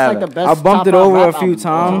have like, to have that's like the that. best. I bumped top it five over rap a few album.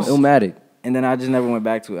 times. Illmatic. And then I just never went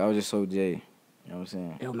back to it. I was just so J. You know what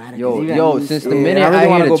I'm saying? Illmatic. Yo, is even- yo, since the Yeah, minute I really I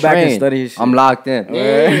wanna hear go the back and train, study his shit. I'm locked in.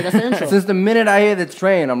 Yeah, that's the intro. Since the minute I hear the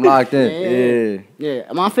train, I'm locked in. Yeah.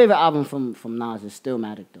 Yeah, my favorite album from Nas is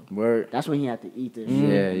Stillmatic though. Word. That's when he had the Ether shit Yeah,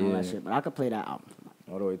 and all yeah. that shit. But I could play that album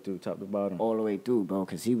All the way through, top to bottom. all the way through, bro,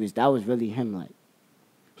 because that was really him. Like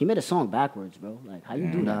he made a song backwards, bro. Like how you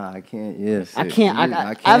do that? Nah, I can't. Yes, I can't.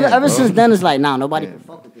 I Ever bro. since then, it's like, nah, nobody can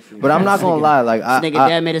fuck with this. Nigga. But I'm not gonna lie, like This nigga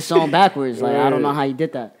dad made a song backwards. Like I don't know how he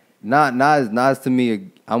did that. Nas to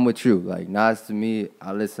me, I'm with you. Like Nas to me,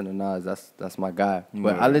 I listen to Nas. That's my guy.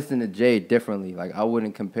 But I listen to Jay differently. Like I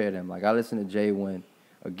wouldn't compare them. Like I listen to Jay when,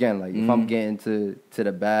 again, like if I'm getting to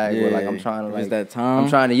the bag, or like I'm trying to If like it's that time. I'm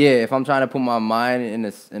trying to if I'm trying to put my mind in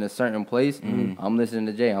a certain place, I'm listening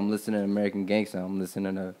to Jay. I'm listening to American Gangsta. I'm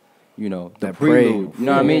listening to the That Prelude. Prey. You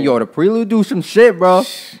know what I mean? Yo, the Prelude do some shit, bro.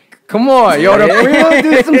 Come on, yo, the Prelude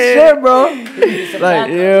do some shit, bro. Like,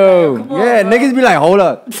 Yo. yeah, niggas be like, hold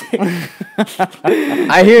up.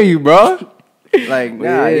 I hear you, bro. Like,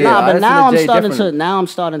 nah, Yeah. Nah, I but listen now I'm Jay starting differently. to. Now I'm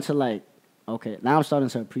starting to like. Okay, now I'm starting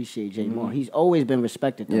to appreciate Jay more. He's always been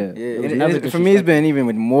respected. Though. Yeah. It Yeah, was it- never it- for me, it's disrespected. been even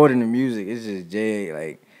with more than the music. It's just Jay,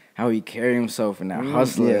 like how he carry himself and that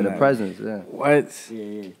hustling. Yeah, the like, presence, yeah. What?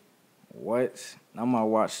 Yeah. What? I'm gonna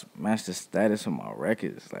watch Master Status on my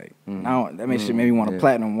records. Like now, that makes shit maybe want a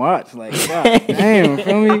platinum watch. Like, god damn,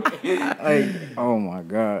 feel me? Like, oh my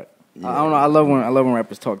god. I don't know. I love when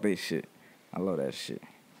rappers talk they shit. I love that shit.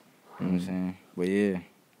 You know what I'm saying? But yeah,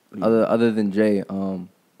 Other than Jay,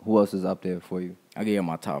 who else is up there for you? I'll give you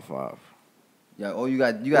my top 5. Yeah, you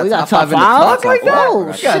got Oh, you got top 5 in the five? talk like that? Oh,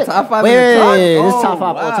 You shit. got top 5 Wait, in the talk? wait, this Oh, top 5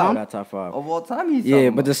 all wow. I time? got top 5. Of all time, he's Yeah,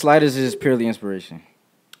 talking but the about. sliders is purely inspiration.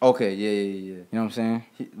 Okay, yeah. You know what I'm saying?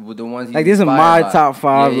 With the ones he's Like, these are inspired my by. top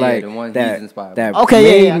 5. Yeah, like the ones that. he's inspired that by.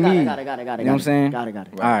 Okay, yeah, made me. got it. You know what I'm saying? Got it. Right.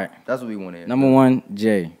 All right. That's what we want to hear. Number 1,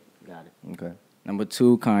 Jay. Got it. Okay. Number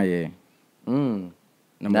 2, Kanye.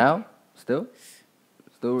 Now? Still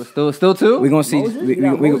 2? We gonna see. Moses? We You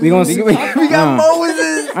got gonna Moses? see. We got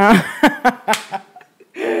Moses.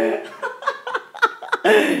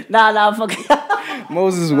 Nah, fuck.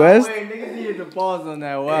 Moses West. Niggas needed to pause on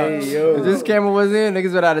that. Wow. If this camera was in,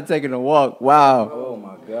 niggas would have taken a walk. Wow. Oh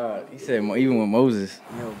said even with Moses.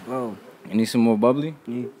 Yo, bro. You need some more bubbly?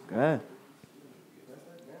 Yeah, go ahead.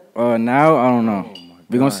 Now I don't know.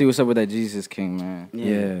 We're gonna see what's up with that Jesus King, man.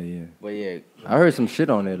 Yeah. But yeah, I heard some shit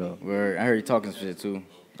on there though. I heard you talking shit too.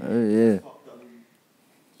 Yeah.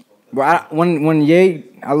 But when Ye,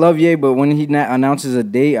 I love Ye, but when he announces a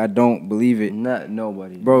date, I don't believe it. Not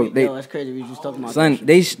nobody. Bro, Yo, that's crazy. We just talking about son, that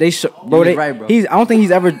they bro, was right, bro. I don't think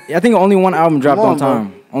he's ever. I think only one album dropped Come on on, bro.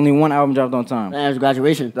 time. Only one album dropped on time. That was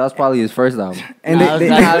graduation. That was probably his first album. And Nah, they,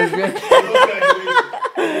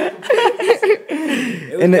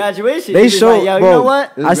 It was graduation. they He was showed, like, yo, bro, you know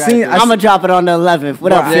what? was I seen. graduation. I'm gonna drop it on the 11th.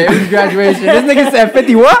 What up, Yeah, it 50? was graduation. This nigga said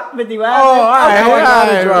 50 what? 50 what? Oh, all right, Okay,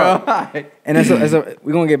 all right, bro. And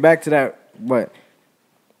we're gonna get back to that, but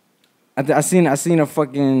I seen a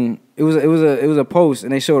fucking it was a post,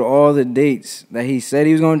 and they showed all the dates that he said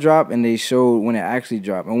he was gonna drop, and they showed when it actually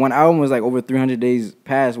dropped. And one album was like over 300 days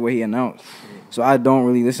past what he announced. So I don't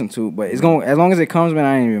really listen to, but it's going as long as it comes, man.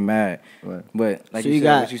 I ain't even mad. Right. But like So you you said,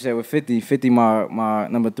 got- what you said with 50 my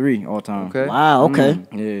number 3 all time. Okay. Wow, okay.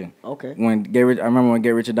 Yeah. Okay. I remember when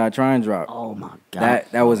Get Rich or Die Trying dropped. Oh my god.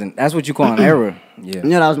 That's what you call an era. Yeah. You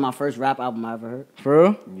know that was my first rap album I ever heard. For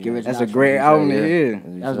real? Get Rich or That's Die a great Trying. album to Yeah. hear.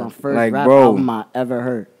 That was my first Like, rap bro. album I ever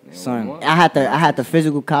heard. Son. I had the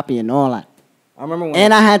physical copy and all that. I remember when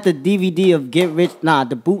And I had the DVD of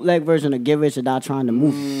the bootleg version of Get Rich or Die Trying to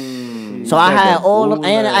Move. So I had all of,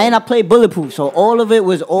 and I played Bulletproof. So all of it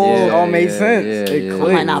was all. it all made Yeah, sense. yeah, It yeah. I'm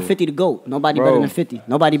clicked. like, nah, 50 to go. Nobody Bro. better than 50.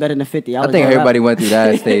 Nobody better than 50. I think everybody went through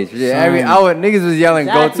that stage. Yeah, niggas was yelling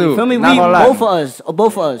Exactly. go to. Feel me? Not We gonna lie.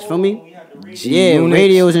 both of us. Feel me? Yeah, Units.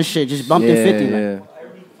 radios and shit. Just bumped in 50. Like,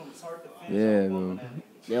 Yeah, bro.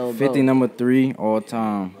 yo, bro. 50 number 3 all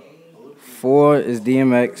time. 4 is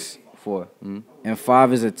DMX, 4. and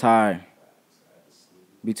 5 is a tie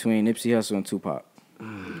between Nipsey Hussle and Tupac.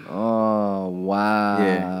 Oh,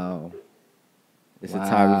 wow. It's a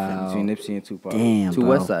tie between Nipsey and Tupac. Damn, Two bro.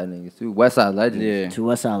 West Side niggas. Two West Side legends. Yeah. Two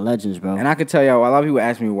West Side legends, bro. And I could tell y'all, a lot of people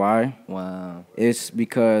ask me why. Wow. It's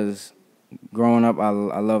because growing up, I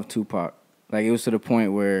love Tupac. Like, it was to the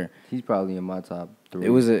point where He's probably in my top 3. it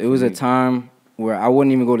was a time where I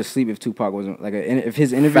wouldn't even go to sleep if Tupac wasn't, like, if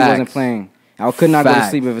his interview wasn't Facts. playing. I could not go to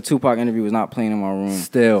Facts. sleep if a Tupac interview was not playing in my room.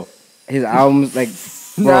 Still. His albums, like,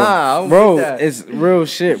 bro, Nah, I don't bro, get that. it's real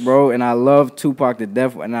shit, bro. And I love Tupac to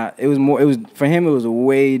death. And for him, it was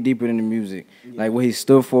way deeper than the music. Like what he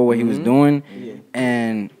stood for, what he was doing.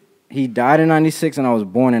 And he died in '96, and I was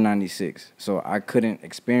born in '96, so I couldn't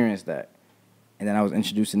experience that. And then I was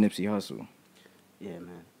introduced to Nipsey Hussle, Yeah,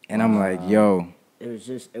 man. and I'm like, yo,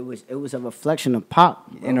 It was a reflection of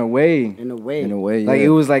pop. Bro. in a way. In a way. In a way, Like yeah. it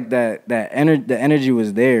was like the energy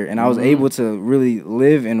was there, and I was able to really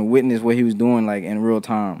live and witness what he was doing, like in real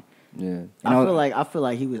time. Yeah. You know- I feel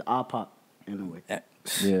like he was our pop in a way.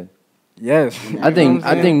 Yeah. Yes, I think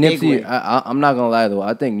Big way. Nipsey. I'm not gonna lie though.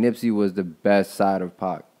 I think Nipsey was the best side of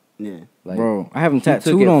Pac. Yeah. Like, bro, I have him he took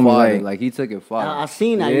tattooed it on me. farther. Like, He took it far. I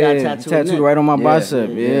seen that. You got yeah, tattooed. right on my Yeah, bicep.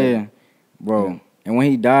 yeah, Yeah, yeah. bro. Yeah. And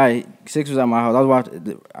when he died, Six was at my house. I was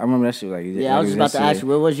watching. I remember that shit. Like, Yeah, I was just about to ask you,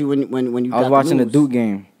 where was you when you I was got watching the news? Duke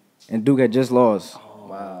game, and Duke had just lost.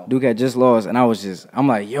 Wow. Duke had just lost, and I'm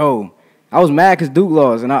like, yo, I was mad because Duke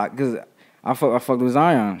lost, and I fucked with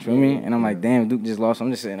Zion, feel me? And I'm like, damn, Duke just lost.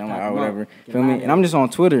 I'm just sitting, I'm like, all right, whatever, feel me? And I'm just on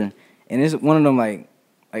Twitter, and it's one of them like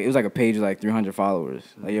it was like a page with like 300 followers,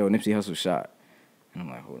 like, yo, Nipsey Hussle shot, and I'm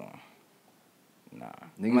like, hold on, nah,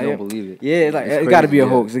 Niggas I'm like, don't believe it. yeah, it's like It's it got to be a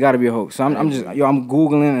crazy, yeah. hoax. It got to be a hoax. So I'm just I'm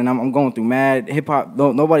googling and I'm going through mad hip hop.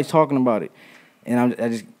 Nobody's talking about it, and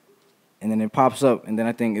and then it pops up, and then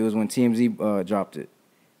I think it was when TMZ dropped it,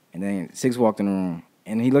 and then Six walked in the room,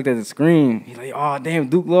 and he looked at the screen. He's like, "Oh damn,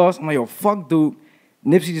 Duke lost." I'm like, "Yo, fuck Duke.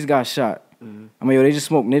 Nipsey just got shot." I'm like, "Yo, they just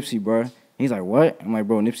smoked Nipsey, bro." He's like, "What?" I'm like,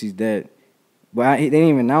 "Bro, Nipsey's dead," but they didn't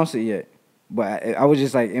even announce it yet. But I was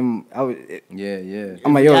just like, Yeah. I'm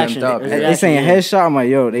like, yo, Reaction, up. it was they reaction, saying yeah. headshot. I'm like,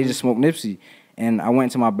 yo, they just smoked Nipsey. And I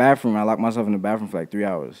went to my bathroom. I locked myself in the bathroom for like 3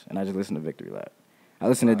 hours. And I just listened to Victory Lap. I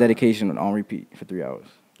listened to Dedication on repeat for 3 hours.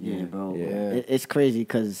 Yeah, bro. Yeah. It's crazy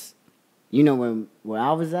because you know where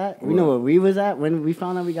I was at? You know where we was at when we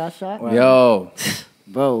found out we got shot? Yo,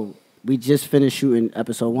 Bro, we just finished shooting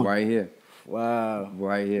episode 1. right here, Wow.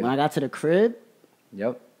 right here. When I got to the crib,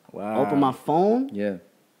 Yep. Wow. opened my phone, Yeah.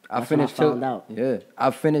 That's when I found out. Yeah.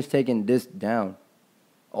 I finished taking this down.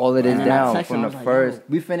 All of this And then I down texted from him, the I was like, first. yo.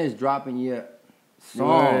 We finished dropping your song.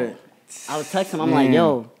 Word. I was texting him. I'm like,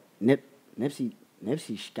 yo, Nipsey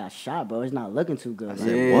got shot, bro. It's not looking too good. Like,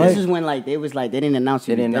 Yeah. This is when like they didn't announce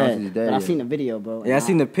he They was didn't announce dead. he was dead, But I yeah. seen the video, bro. Yeah, I and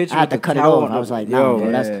seen the picture I had to with the cut it towel off. on I was the- like, yo, nah, bro.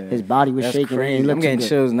 yeah. His body was That's shaking. crazy. He I'm looked too getting good.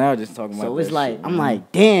 chills now just talking about So that it's like shit. I'm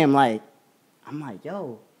like, damn, like I'm like,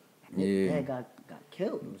 yo. His dad got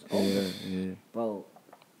killed. It was over. Yeah. Bro.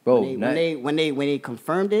 Bro, When they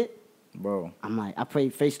confirmed it, bro, I'm like, I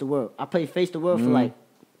played Face the World. I played Face the World for like,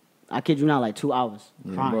 I kid you not, like 2 hours.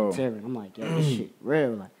 Crying, tearing. I'm like, yo, this shit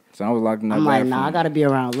real. Like, so I was locked in that I'm like, bathroom. nah, I gotta be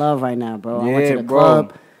around love right now, bro. I went to the bro.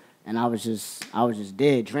 club and I was just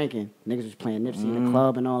dead drinking. Niggas was playing Nipsey in the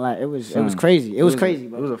club and all that. It was crazy. It was crazy,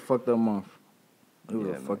 bro. It was a fucked up month. It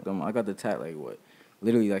was a fucked up month. I got the tat like what?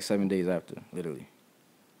 Literally like 7 days after. Literally.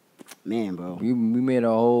 Man, bro. We made a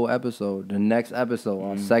whole episode. The next episode,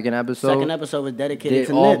 on second episode. Second episode was dedicated did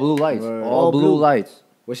to all Nip. blue lights. Right. All blue lights.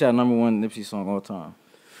 What's your number one Nipsey song all time?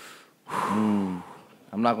 I'm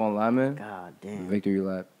not gonna lie, man. God damn. Victory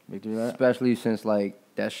lap. Victory lap? Especially since like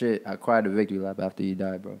that shit, I cried a victory lap after he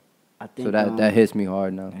died, bro. I think So that hits me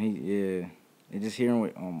hard now. And just hearing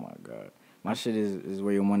what, oh my God. My shit is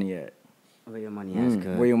Where Your Money At. Where Your Money At's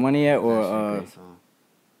good. Where Your Money At That's or actually a great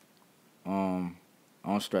song. I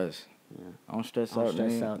Don't Stress. Yeah. I Don't Stress Don't Out,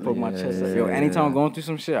 Stress nigga. Out, Poke my nigga. chest up. Yo, anytime I'm going through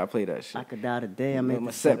some shit, I play that shit. I could die today. I Make made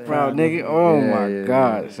my set proud, nigga. nigga. Oh Yeah, my yeah,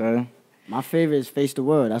 God, yeah. son. My favorite is Face the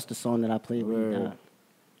World. That's the song that I played when he Word. died.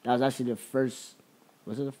 That was actually the first.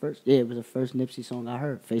 Was it the first? Yeah, it was the first Nipsey song I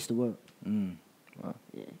heard. Face the World. Wow.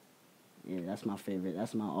 Yeah, that's my favorite.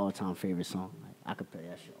 That's my all-time favorite song. Like, I could play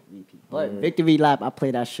that shit on repeat. But Victory Lap, I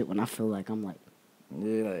play that shit when I feel like I'm like,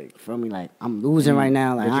 Yeah, like. feel me, like I'm losing right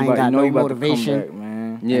now. Like But I you ain't got no you about to come motivation. back,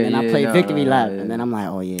 man. Yeah, And then I play nah, Victory nah, Lap, yeah. and then I'm like,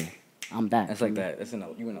 oh yeah, I'm back. That's like that. That's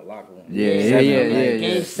you in the locker room. Yeah, Seven, yeah, like, yeah.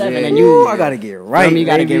 Game 7, yeah. and you, I gotta get feel right. me, you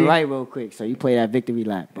gotta get baby. right real quick. So you play that Victory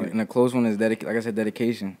Lap. But And the close one is like I said,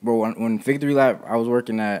 dedication, bro. When Victory Lap, I was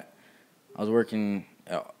working at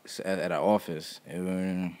an office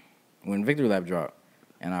when Victory Lap dropped,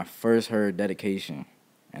 and I first heard dedication,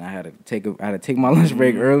 and I had to take my lunch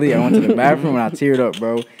break early. I went to the bathroom and I teared up,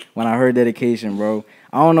 bro, when I heard dedication, bro.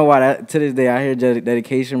 I don't know why to this day I hear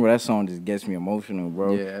dedication, but that song just gets me emotional,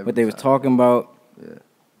 bro. Yeah, every what they was time. talking about. Yeah.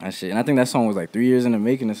 That shit. And I think that song was like 3 years in the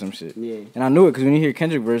making or some shit. Yeah. And I knew it because when you hear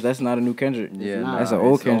Kendrick verse, that's not a new Kendrick. Yeah, not. That's an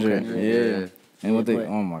old it's old Kendrick. Yeah. And what Yeah, they, but-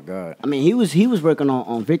 oh my God. I mean, he was working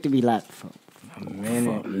on Victory Lap for a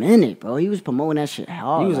minute, bro. He was promoting that shit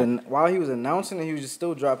hard. He was like, while he was announcing it, he was just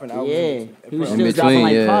still dropping albums. yeah, he was In still between, dropping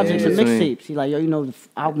like yeah, projects in and between. mixtapes. He like, yo, you know, the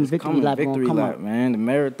album Victory Lap gonna come out. man. The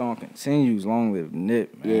marathon continues. Long live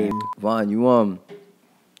Nip, man. Yeah. Vaughn,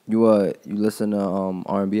 you listen to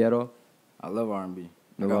R&B at all? I love R&B. I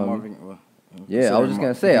No got R&B? Marvin. Well, Yeah, I was just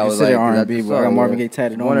gonna say, I was consider like, R&B, that's but I got the Marvin song, Gaye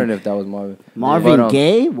tatted on wondering me. if that was Marvin. Marvin But,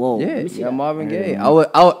 Gaye? Whoa. Yeah, let me see yeah, that. Marvin Gaye.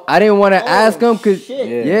 I didn't want to ask him because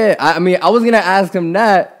shit. yeah, I mean, I was gonna ask him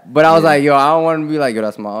that, but I was like, yo, I don't want to be like, yo,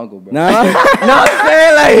 that's my uncle, bro. Nah. No, I'm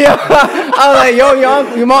saying like, yo, I was like, yo,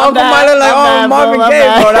 my uncle bad, might look like, my bad, oh, bro, Marvin my Gaye,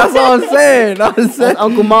 bad. bro. That's all I'm saying. That's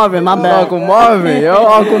Uncle Marvin, my bad. Uncle Marvin, yo,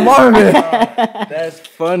 Uncle Marvin. That's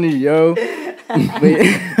funny, yo.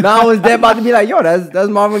 Now I was dead about to be like, yo, that's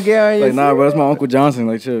Marvin Gaye. on your Like, nah, bro, that's my Uncle Johnson.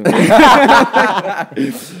 Like, chill. But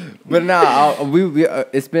nah,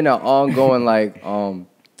 it's been an ongoing like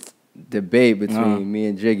debate between me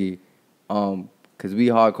and Jiggy, cause we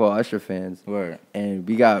hardcore Usher fans, Word. and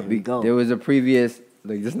we go. there was a previous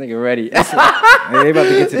like this nigga ready. Hey, they about to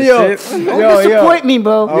get to the Yo. shit. Don't disappoint me,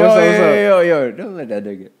 bro. Oh, what's up? Yo, don't let that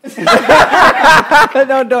nigga.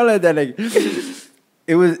 don't let that nigga.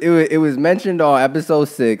 It was mentioned on episode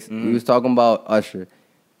 6. Mm-hmm. We was talking about Usher,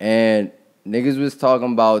 and niggas was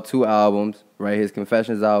talking about 2 albums, right? His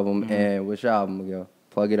Confessions album Mm-hmm. and which album, yo?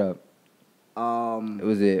 Plug it up. It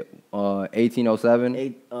was 1807.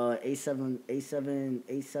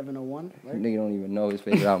 A701, right? Nigga don't even know his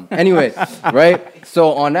favorite album. Anyway, right?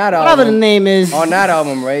 So on that album, Whatever the name is. on that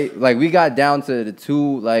album, right? Like we got down to the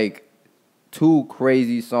two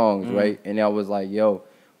crazy songs, right? And I was like, yo,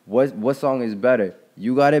 what song is better?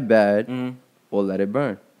 You Got It Bad or Let It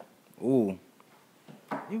Burn? Ooh.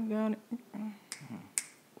 You got it.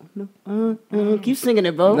 Keep singing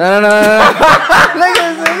it, bro. No.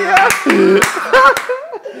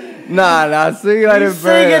 Nah, sing Let It Burn.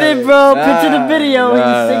 Singing it, bro. Picture the video.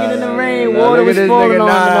 He's singing in the rain. Water was falling on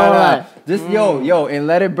him and all that. Just yo, and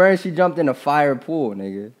Let It Burn, she jumped in a fire pool,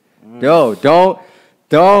 nigga. Yo, don't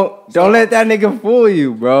let that nigga fool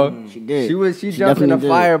you, bro. She did. She jumped in a definitely did.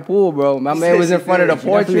 fire pool, bro. My man was in front of the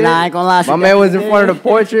portrait. definitely- I ain't gonna lie, she My man was in definitely front of did. the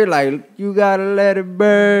portrait, like, you gotta let it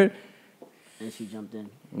burn. And she jumped in.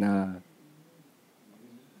 Nah.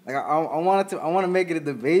 Like I want to make it a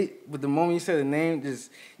debate, but the moment you said the name, just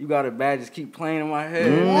You Got It Bad, just keep playing in my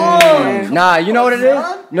head. Nah, you know what it is?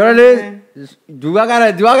 You know what it is? Do I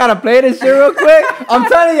gotta play this shit real quick? I'm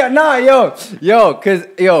telling you, nah, cause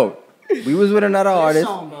we was with another artist.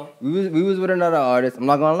 song, bro. We was with another artist. I'm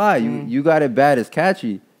not gonna lie, you Got It Bad is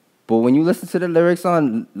catchy, But when you listen to the lyrics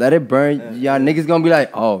on Let It Burn, y'all niggas gonna be like,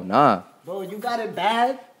 oh, nah. Bro, you got it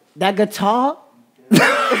bad? That guitar?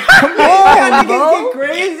 Come on, bro. Get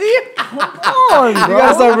crazy. Come on, bro. You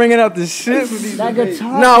gotta start bringing out the shit with these. That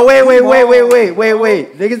guitar. No, wait.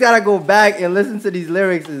 Niggas gotta go back and listen to these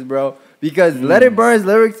lyrics, bro. Because Let It Burn's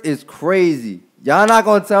lyrics is crazy. Y'all not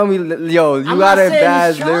gonna tell me, yo, you got it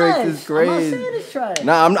bad lyrics is crazy. I'm not saying it's trash.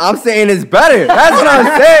 Nah, I'm saying it's better. That's what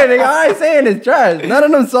I'm saying, nigga. I ain't saying it's trash. None of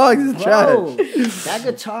them songs is Bro, trash. that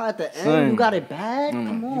guitar at the end, Son. you got it bad?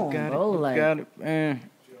 Come on, bro. Like, got it, man.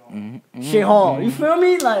 shit hard. You feel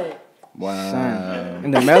me? Like, Wow.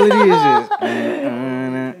 And the melody is just. But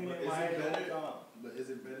is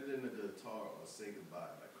it better than the guitar or Say Goodbye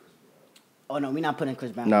by Chris Brown? oh no, we not putting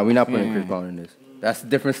Chris Brown. No, we're not putting Chris Brown in this. That's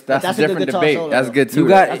different. That's that's a a good different guitar debate. solo, That's though. good too. You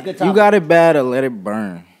That's good got you got it bad or Let It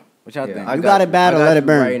Burn. What y'all think? I You got it bad or Let It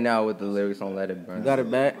Burn. Right now with the lyrics on Let It Burn. You got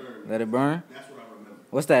it bad. Let It Burn.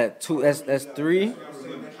 What's that? Two. That's three.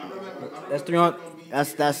 That's three on.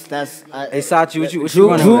 That's. Hey Sachi, what you Drew-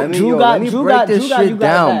 running Drew- with? Drew Yo, got- let me Drew break got- this Drew got- shit you got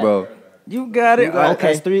down, that. bro. You got it. Okay.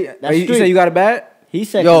 That's three. That's You three. said you got it bad. He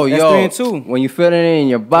said. Yo, That's 3 and 2. when you feeling it in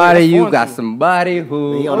your body, that's you 4 and got 2. somebody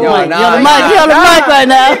who. He on the mic. He on the mic right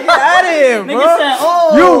now. Get out of here, bro. Nigga said,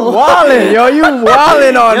 oh. You wallin', yo. You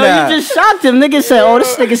wallin' on Yo, that. you just shocked him. Nigga said, oh,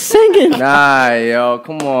 this nigga singing. Nah, yo,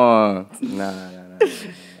 come on. Nah. You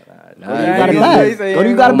got it niggas- back. Go,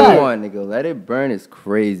 you got it Come back. on, nigga. Let It Burn is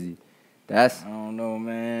crazy. That's I don't know,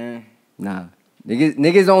 man. nah.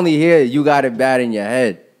 Niggas only hear You Got It Bad in your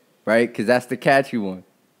head, right? Cause that's the catchy one.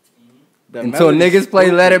 The Until melody's niggas play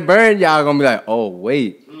stupid. Let It Burn, y'all gonna be like, oh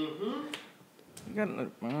wait. You got it.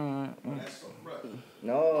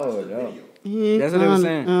 No. That's what they were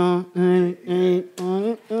saying. It's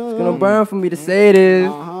gonna burn for me to say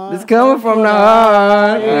this. It's coming from the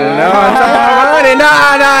heart. No, I'm trying to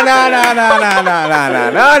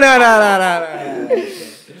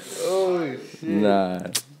Nah.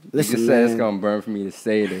 Listen, Listen, said it's man. gonna burn for me to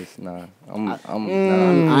say this. Nah, I'm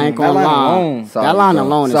I ain't gonna That line lie. alone. Sorry, That line bro.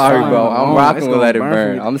 alone is Sorry, fine. bro. I'm Alone, rocking it's with gonna Let It burn for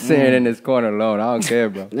Burn. you. I'm sitting in this corner alone. I don't care,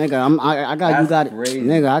 bro. Nigga, I got you That's got it. crazy.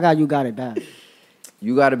 Nigga, I got you got it bad.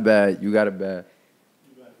 You got it bad. You got it bad.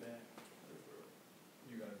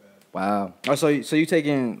 Wow. Oh, so you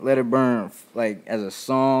taking Let It Burn like as a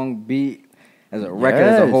song, beat, as a record,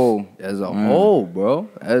 as a Yes. whole? As a whole, bro.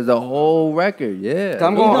 As a whole record, yeah. I'm He's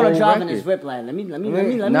going- gonna Whole drive in record. his whip like, let me. Nah, We gonna yo,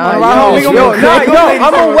 be nah, quick. yo,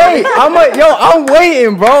 I'ma wait. I'm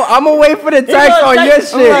waiting, bro. I'ma wait for the text on your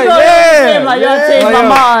shit. Yeah. Like, y'all yeah. changed my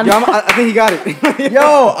mind. Yo, I think he got it.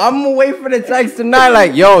 Yo, I'm gonna wait for the text tonight.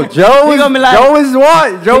 Like, yo, Joe He is, gonna be like- Joe is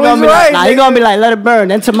what? Joe is right. Nah, he gonna be like, let it burn.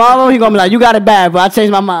 Then tomorrow he gonna be like, you got it bad, but I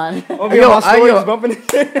changed my mind. Yo,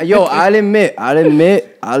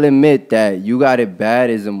 I'll admit that You Got It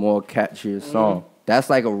Bad is a more catchier song. That's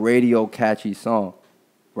like a radio catchy song,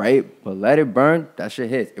 right? But Let It Burn, that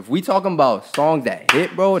shit hits. If we talking about songs that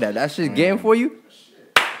hit, bro, that shit's getting for you,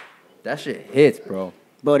 that shit hits, bro.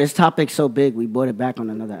 Bro, this topic's so big, we brought it back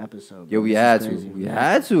on another episode. Yo, bro. we This is had to. crazy. We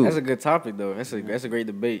had to. That's a good topic though. That's a great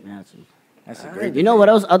debate. We had to. That's a great. You know what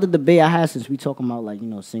else other debate I had since we talking about like, you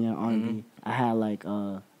know, singing R&B? I had like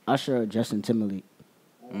Usher or Justin Timberlake.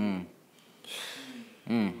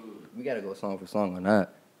 We gotta go song for song on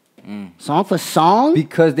that. Song for song?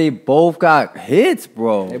 Because they both got hits,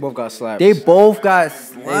 bro. They both got slaps. They both got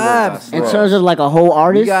slaps, In bro. terms of like a whole You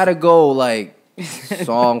artist? gotta go like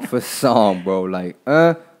song for song, bro. Like,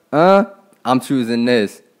 I'm choosing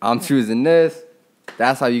this. I'm choosing this.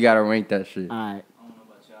 That's how you gotta rank that shit. Alright.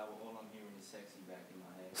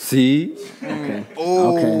 See?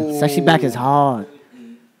 Okay. Sexy Back is hard.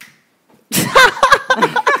 This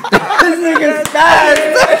nigga's fast.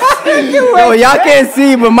 Yo, y'all can't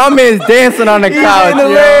see, but my man's dancing on the couch. the yo.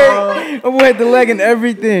 leg. I'm with the leg and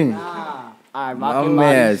everything. Alright, My Rock Your Body.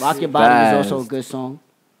 man's Rock Your Body is also a fast. good song.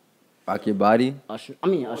 Rock Your Body. Usher.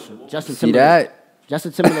 Justin See Timberlake. that?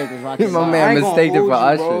 Justin Timberlake is Rock Your My Body. man I ain't gonna mistaken hold for you,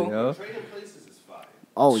 Usher, bro. yo.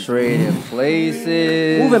 Oh, Trading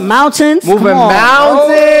places. Moving Mountains? Moving Come on,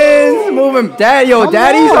 mountains. Moving Come daddy's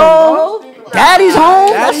on, home. bro. Daddy's home?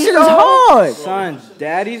 That Daddy's shit is home. hard. Son,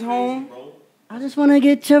 daddy's home. I just want to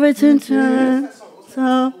get your attention.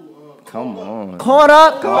 So, Come on. caught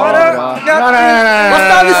up. No. What's the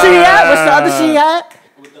other shit he at? What's the other shit he at?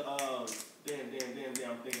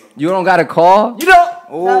 You don't got a call? You know.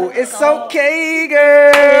 Oh, it's okay,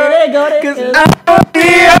 girl. There you go. There you go.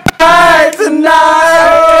 Be alright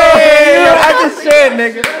tonight. That's the shit,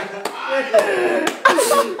 nigga.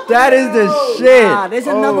 That is the shit. Nah, there's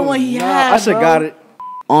another one he had. Usher bro. got it.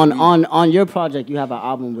 On your project, you have an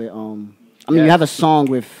album with you have a song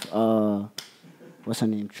with what's her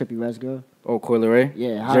name? Trippie Redd girl. Oh, Coil Ray?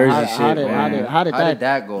 Yeah, Jersey shit, how did man. how did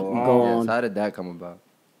that go on? Yes, how did that come about?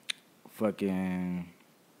 Fucking,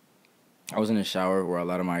 I was in the shower where a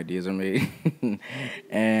lot of my ideas are made,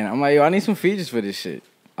 and I'm like, yo, I need some features for this shit.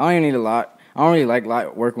 I don't even need a lot. I don't really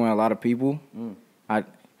like working with a lot of people.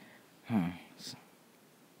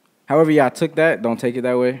 However, y'all took that, don't take it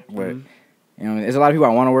that way. But you know, there's a lot of people I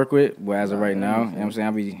want to work with, but as of right now, you know what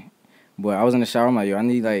I'm saying, but I was in the shower. I'm like, yo, I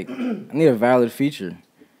need a valid feature. And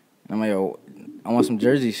I'm like, yo, I want some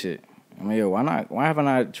Jersey shit. I'm like, yo, why not? Why haven't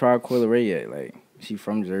I tried Coil Ray yet? Like, she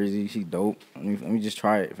from Jersey, she dope. Let me just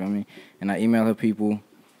try it. Feel me? And I emailed her people.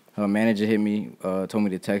 Her manager hit me, told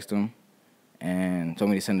me to text him, and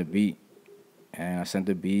told me to send the beat. And I sent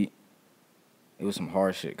the beat. It was some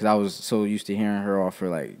hard shit because I was so used to hearing her off her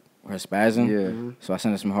like her spazzing. Yeah. So I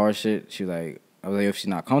sent her some hard shit. She like, I was like, if she's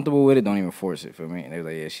not comfortable with it, don't even force it for me. And they was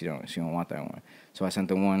like, yeah, she don't want that one. So I sent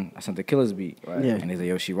the Killers beat. Right. Yeah. And they was like,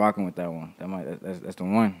 yo, she rocking with that one. That's the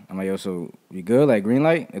one. I'm like, yo, so we good? Like green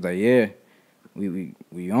light? It's like, yeah,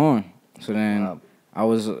 we on. So then I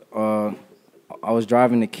was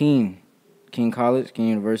driving to Keene College, Keene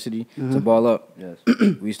University to ball up. Yes.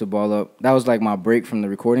 We used to ball up. That was like my break from the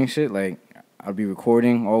recording shit. Like I'd be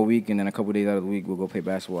recording all week, and then a couple days out of the week we'll go play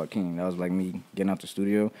basketball at Keene. That was like me getting out the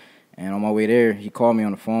studio. And on my way there, he called me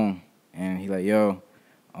on the phone, and he like, yo,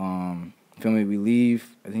 feel me, we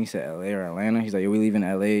leave. I think he said L.A. or Atlanta. He's like, yo, we leave in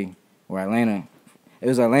L.A. or Atlanta. It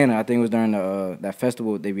was Atlanta. I think it was during the that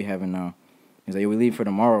festival they be having now. He's like, yo, we leave for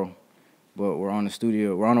tomorrow, but we're on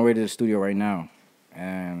our way to the studio right now,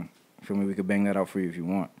 and feel me, we could bang that out for you if you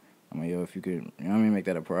want. I'm like, yo, if you could, you know what I mean, make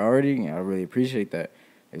that a priority, I really appreciate that.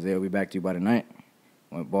 He's like, I'll be back to you by the night.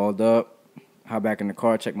 Went balled up, hopped back in the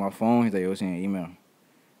car, checked my phone. He's like, yo, send an email.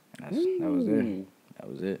 And that was it. That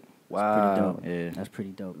was it. Wow. Pretty dope. Yeah. That's pretty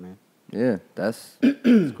dope, man. Yeah, that's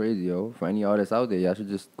crazy, yo. For any artists out there, y'all should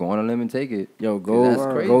just go on a limb and take it. Yo, That's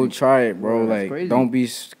crazy. go try it, bro. That's Like, crazy. don't be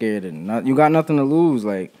scared. You got nothing to lose.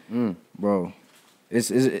 Like, bro, it's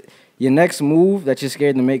your next move that you're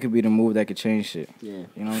scared to make could be the move that could change shit. Yeah.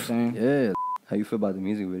 You know what I'm saying? Yeah. How you feel about the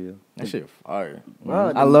music video? That shit fire.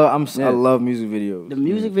 Bro, I love music videos. The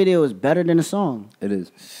music video is better than the song. It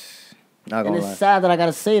is. Not And gonna it's lie. sad that I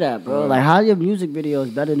gotta say that, bro. Like, how your music video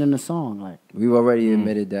is better than the song? Like, We've already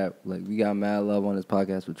admitted that. Like, we got mad love on this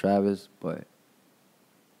podcast with Travis, but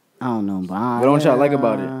I don't know, but What don't y'all like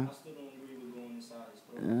about it?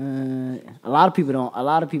 A lot of people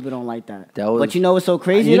don't like that. That was- but you know what's so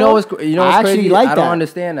crazy? you know though? what's I what's actually crazy? like I that. don't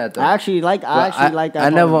understand that though. I actually like that. I part I of the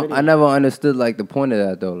never video. understood like the point of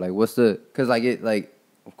that though. Like, what's the? Cause like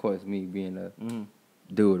of course me being a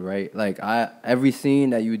dude, right? Like every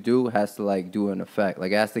scene that you do has to like do an effect.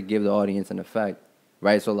 Like it has to give the audience an effect,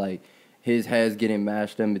 right? So like his head's getting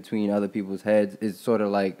mashed in between other people's heads is sort of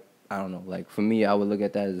like, I don't know. Like for me, I would look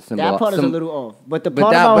at that as a symbol. That part is a little off. But the But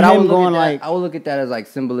part that, about but I him would look going at like, that, I would look at that as like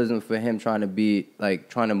symbolism for him trying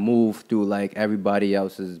to move through like everybody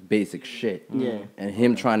else's basic shit. Yeah. And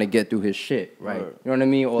him trying to get through his shit, right? You know what I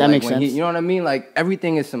mean? Or That like makes when sense. you know what I mean? Like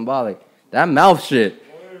everything is symbolic. That mouth shit.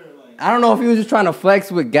 I don't know if he was just trying to flex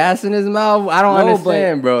with gas in his mouth. I don't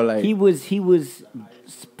understand, bro. Like he was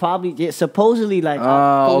probably supposedly like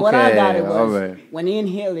Oh, from what I okay, got it was alright. when he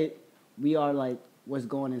inhaled it, we are like what's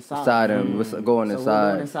going inside inside him, what's going So we're inside.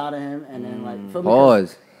 going inside of him, and then like for me,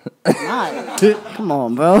 Pause. Nah, come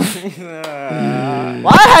on, bro.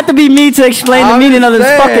 Why it had to be me to explain the I'm meaning of this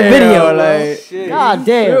saying, fucking video? yo, Bro? like, God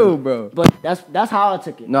damn, True, bro. But that's how I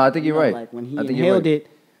took it. No, I think You you're know, right. Like when he I think you're inhaled right. it,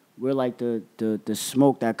 we're like the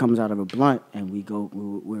smoke that comes out of a blunt, and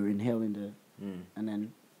we're inhaling and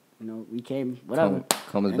then we came whatever.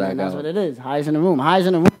 Comes And back then that's out. what it is. Highs in the room. Highs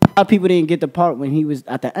in the room. A lot of people didn't get the part when he was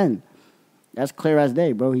at the end. That's clear as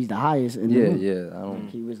day, bro. He's the highest in the Yeah, room. yeah. I don't.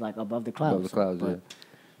 He was like above the clouds. Above the clouds, But yeah.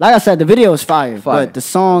 like I said, the video is fire. Fire. But the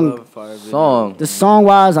song, Song. the song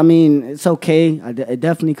wise, I mean, it's okay. It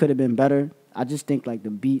definitely could have been better. I just think like the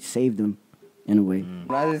beat saved him in a way.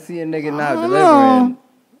 When I just see a nigga not don't delivering,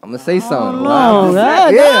 I'm gonna say something. No,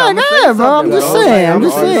 yeah, bro. I'm just saying. I'm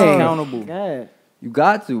just saying. Accountable. Yeah. You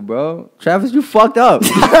got to, bro. Travis, you fucked up.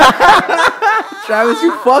 Travis,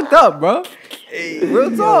 you fucked up, bro.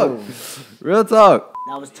 Real talk. Real talk.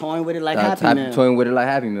 I was toying with it like That's Happy Meal. toying with it like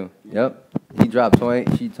Happy Meal. Yep. He dropped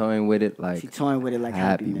toying. She toying with it like She toying with it like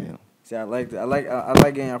Happy Happy Meal. Meal. See, I like that. I like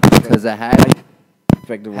getting your perspective. Because the hat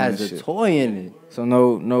Perspective on has this a shit. toy in it. So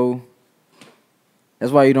no.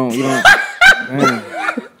 That's why you don't. Man.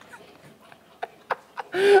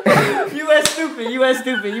 You were stupid. stupid. You went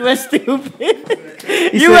stupid. You went stupid. He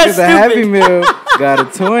You said went it's a Happy stupid. Meal got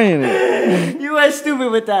a toy in it. You went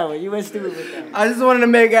stupid with that one. You went stupid with that one. I just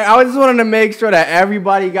wanted to make sure that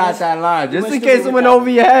everybody got that line, just went in case stupid it with went that over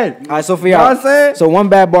your head. All right, so for You know y'all, what I'm saying? so one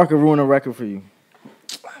bad bar could ruin a record for you.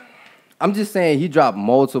 I'm just saying he dropped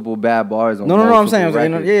multiple bad bars on No, I'm multiple saying,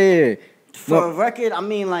 records. yeah. For a record, I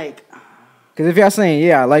mean, like, Because if y'all saying,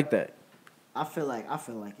 yeah, I like that. I feel like.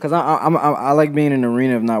 Because I like being in the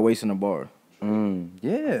arena of not wasting a bar. Yeah. You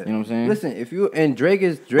know what I'm saying? Listen, if you and Drake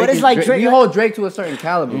is But it's like Drake- we hold Drake to a certain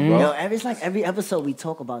caliber, bro. Yo, it's like every episode we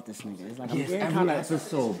talk about this nigga. It's like I'm getting Every kind of.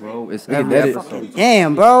 episode, bro. It's Yeah, every that is- episode.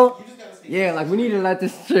 Damn, bro. Yeah, like we need to let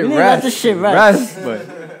this shit We need to rest. let this shit rest. but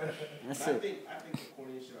That's I it. think the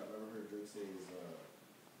corniest shit I've ever heard Drake say is,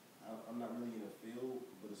 I'm not really in the field,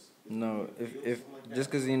 but it's No, in the field, if something like just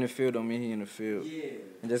that. because he in the field don't mean he in the field. Yeah.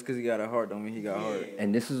 And just because he got a heart don't mean he got heart.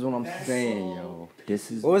 and this is what I'm saying, yo.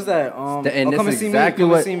 This is What was that? And Oh, this come and is see exactly me. Come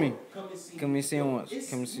what- and see me. Come and see Come and see him once. It's-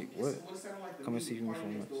 Come and see it's- what? what it sounded like the Come and see music me Party for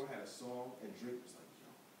Next once. Door had a song, and Drake was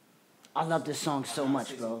like, I love this song so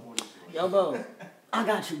much, bro. Yo, bro. I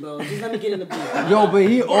got you, bro. Just let me get in the booth. yo, but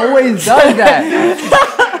he always does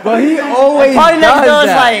that. But he always Party does Next Door is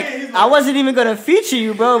that. like, I wasn't even gonna feature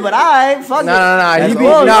you, bro, but alright, fuck it.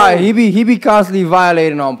 Nah. He be constantly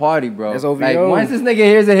violating on Party, bro. That's OVO. Like once this nigga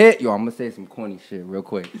hears a hit, yo, I'm gonna say some corny shit real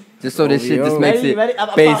quick, just so this shit just OVO. makes Ready? it Ready? I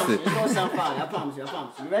promise you. basic. It's gonna sound fine. I promise you.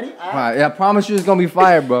 You ready? All right. Alright, yeah, I promise you it's gonna be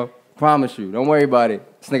fire, bro. Promise you. Don't worry about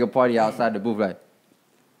it. This nigga Party outside the booth like,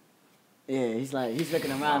 Yeah, he's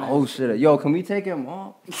looking around. oh shit, yo, can we take him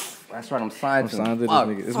off? That's right, I'm signed I'm to signed him. to this Fuck,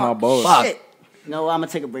 nigga. It's fuck, my boss. fuck. Shit. No, I'm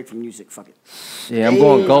gonna take a break from music. Fuck it. Yeah, I'm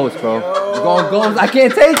going ghost, bro. I'm going ghost. I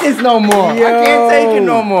can't take this no more. I can't take it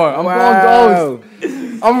no more. I'm going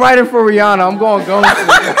ghost. I'm writing for Rihanna. I'm going ghost.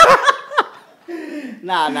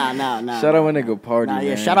 Nah. Shout out when nigga Party, Nah, man.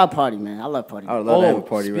 yeah, shout out Party, man. I love Party. I would love to have a Oh,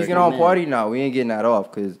 party speaking record. on man. Party, now we ain't getting that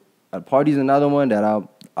off because Party's another one that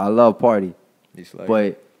I love Party. It's like-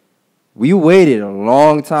 But we waited a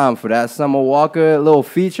long time for that Summer Walker little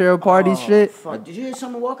feature Party shit. Fuck. Did you hear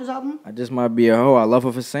Summer Walker's album? I just might be a hoe. I love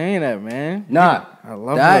her for saying that, man. Nah, I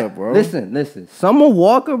love that, her, bro. Listen. Summer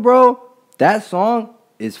Walker, bro, that song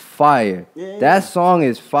is fire. Yeah. That song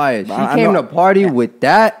is fire. She But I came know- to Party with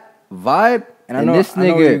that vibe, And I know, this I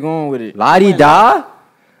know where you're nigga, going with it. Ladi Da?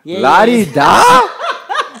 Yeah, Ladi Da?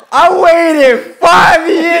 I waited 5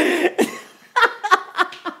 years.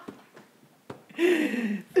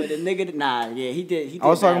 But the nigga, nah, yeah, he did. I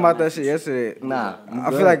was talking about that one. shit yesterday. Nah, I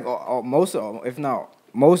feel like most,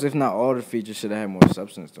 if not all the features should have had more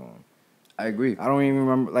substance to them. I agree. I don't even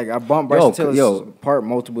remember. Like I bumped Yo, Bryson Tiller's yo. part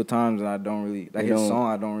multiple times, and I don't really like You his don't- song.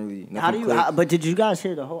 I don't really. How do nothing you? clicks. But did you guys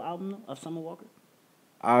hear the whole album of Summer Walker?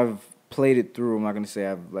 I've played it through. I'm not gonna say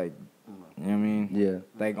I've like. You know what I mean? Yeah.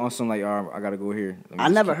 Like on some like, I gotta go here. Let me I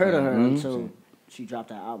just never keep heard of her playing. until she dropped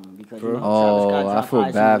that album because For you know, real? Travis Scott Oh, I dropped feel Eyes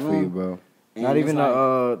in bad the for you, Room, bro. and Not it's even like,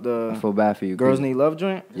 I the feel bad for you. Girls 'cause- Need Love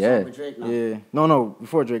joint. the Yeah. song with Drake, nah. Yeah. No,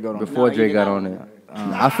 before Drake got on. Before he Drake did got that on one. it.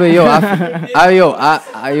 I feel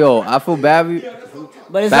I feel bad for you.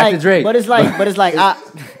 But it's Back to like, Drake. but it's like, It's a power.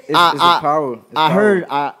 It's I power. heard,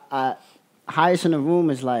 highest in the room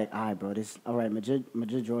is like, all right, bro, this, all right, Majid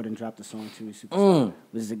Jordan dropped the song too, Superstar.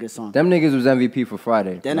 This is a good song. Them niggas was MVP for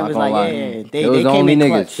Friday. Then it Not was gonna like, lie. yeah, They was the came only in niggas.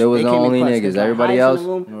 clutch. They was the came in only clutch. niggas. It's like Everybody highest in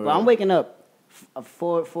else. the room. Bro, I'm waking up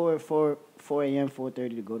 4 a.m.,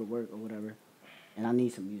 4:30 to go to work or whatever, and I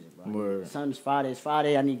need some music, bro. Word. It's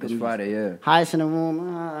Friday. I need good It's music. Friday, yeah. Highest in the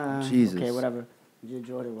room. Jesus. Okay, whatever. Majid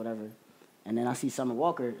Jordan, whatever. And then I see Summer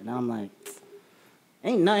Walker, and I'm like,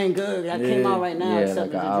 ain't nothing good that came out right now Yeah, except like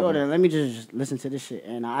an Majid album. Jordan. Let me just listen to this shit.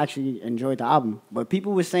 And I actually enjoyed the album. But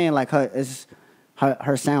people were saying like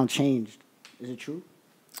her sound changed. Is it true?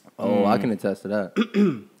 Oh, I can attest to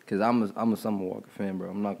that. Cause I'm a Summer Walker fan, bro.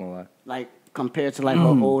 I'm not gonna lie. Like compared to like her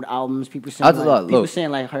old albums, people I'll saying just like, look. people saying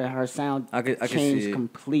like her sound I could changed see it.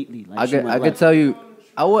 completely. Like I she could went left. tell you.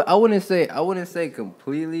 I wouldn't say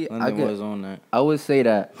completely. London was on that. I would say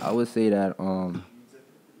that.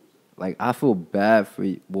 Like I feel bad for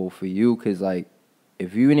you, cause like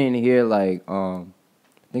if you didn't hear like I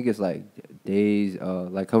think it's like Days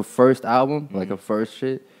like her first album, like her first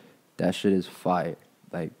shit, that shit is fire.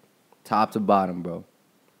 Like top to bottom, bro.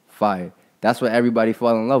 Fire. That's what everybody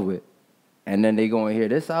fall in love with. And then they go and hear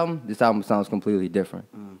this album. This album sounds completely different.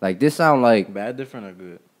 Like this sound like Bad, different, or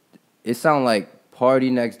good? it sound like Party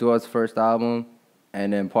Next Door's first album,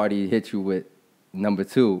 and then Party hit you with number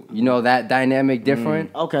 2. You know that dynamic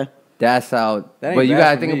different. Okay. That's how. That ain't But you bad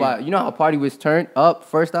gotta for think me. about. You know how Party was turned up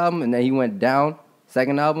first album, and then he went down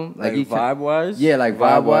second album. Like he vibe wise? Yeah, like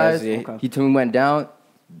vibe wise. yeah. Okay. He went down.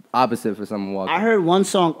 opposite for Summer Walker. I heard one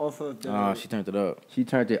song off of the. She turned it up. She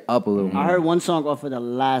turned it up a little more. I heard one song off of the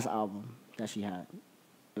last album that she had.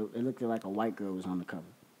 It looked like a white girl was on the cover.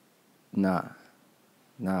 Nah,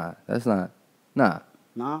 that's not. Nah,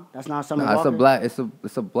 That's not Summer nah. Walker.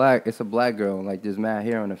 It's a black girl and like just mad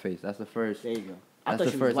hair on her face. That's the first. There you go. I That's thought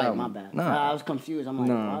the she was first white. album. My bad. Nah. I was confused. I'm like,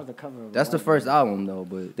 Nah. why was the cover? Of That's the white first girl? album though,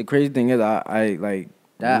 but The crazy thing is, I like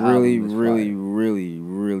That really, album was really, fire. really,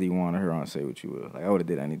 really wanted her on Say What You Will. Like I would have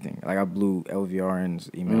did anything. Like I blew LVRN's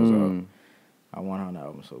emails up. I want her on the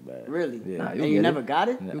album so bad. Really? Yeah. Nah, And you'll you get never it. got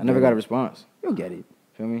it? I never got a response. you'll get it.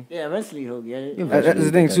 Feel me? Yeah, eventually he'll get it. You'll Yeah. get That's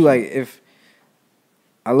the thing too. Like if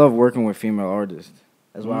I love working with female artists.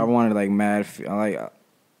 That's why I wanted like mad. I like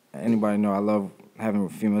anybody know I love having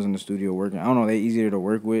females in the studio working. I don't know, they easier to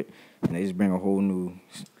work with, and they just bring a whole new.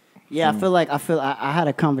 Yeah, I had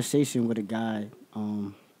a conversation with a guy.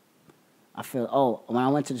 When I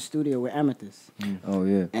went to the studio with Amethyst, Oh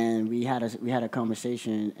yeah. and we had a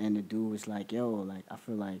conversation, and the dude was like, "Yo, like I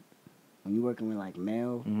feel like when you're working with like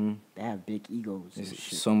male, they have big egos and There's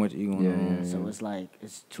shit. so much ego in the room. So it's like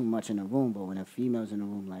it's too much in the room. But when a female's in the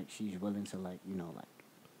room, like she's willing to like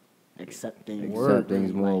accept things, Accept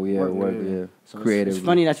things more. like, Yeah, work work. with it. Yeah. So Creative. it's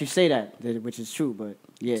funny that you say that, which is true. But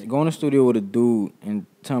yeah, Go in the studio with a dude and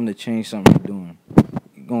tell him to change something he's doing.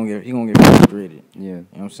 He gonna get frustrated. Yeah. You know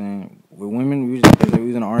what I'm saying? With women, we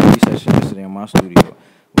was in an R&B session yesterday in my studio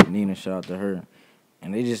with Nina. Shout out to her.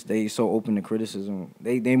 And they so open to criticism.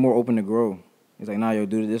 They more open to grow. It's like, nah, yo,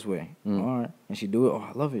 do it this way. All right. And she do it. Oh,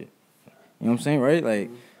 I love it. You know what I'm saying, right? Like,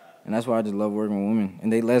 and that's why I just love working with women.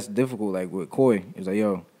 And they less difficult. Like with Koi, it's like,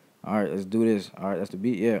 yo, all right, let's do this. All right, that's the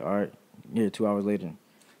beat. Yeah, all right. Yeah, 2 hours later.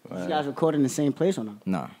 you guys recording in the same place or not?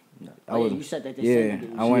 Nah. Oh, yeah, you said that they Yeah,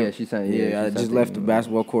 said I went. Yeah, she said. Yeah, I she just said left that. the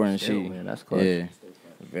basketball court and Chill, she. man, that's clutch. Yeah,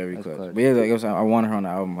 very That's clutch. clutch. But yeah, like I want her on the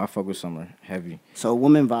album. I fuck with Summer heavy. So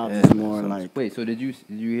woman vibes is more like. Wait, so did you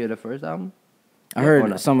hear the first album? I Or heard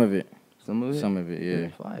not? some of it. Some of it. Some of it, yeah.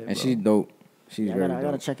 Fire, And bro. she's dope. She's Yeah, very I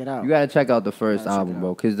gotta dope. check it out. You gotta check out the first Gotta check album, it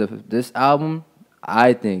bro, because this album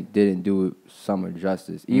I think didn't do it Summer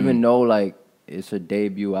justice. Even though like it's her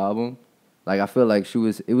debut album, like I feel like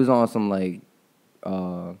it was on some like,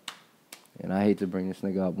 and I hate to bring this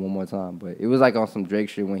nigga up one more time, but it was like on some Drake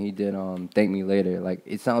shit when he did Thank Me Later. Like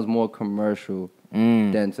it sounds more commercial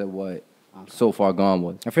than to what So Far Gone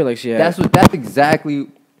was. I feel like she had. That's exactly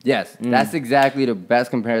that's exactly the best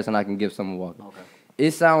comparison I can give Summer Walker. Okay.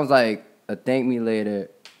 It sounds like a Thank Me Later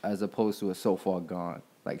as opposed to a So Far Gone.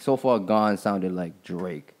 Like So Far Gone sounded like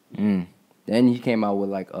Drake. Then he came out with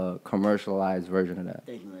like a commercialized version of that,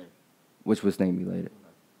 Thank you, man. which was Thank Me Later.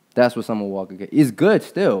 That's what Summer Walker get. It's good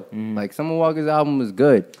still. Like Summer Walker's album is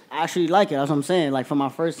good. I actually like it. That's what I'm saying. Like for my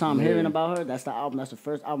first time hearing about her, that's the album. That's the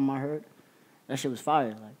first album I heard. That shit was fire.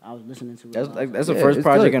 Like I was listening to it. That's the Yeah, first it's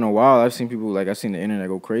project good. in a while. I've seen the internet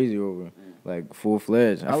go crazy over, like full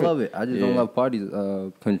fledged. I love it. I just don't yeah. love Party's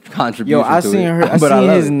contribution. Yo, I to seen it. her. I But seen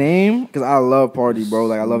love his it. name because I love Party, bro.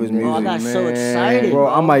 Like I love his Oh, I music, got so Man. excited, bro.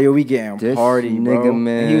 I'm like, yo, we getting This Party, bro. nigga,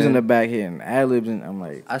 man. And he was in the back hitting ad libs, and I'm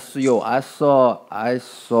like, I saw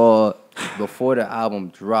before the album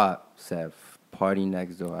dropped, said Party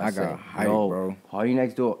Next Door. I said, got hype, yo, bro. Party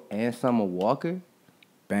Next Door and Summer Walker?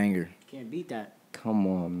 banger. Can't beat that. Come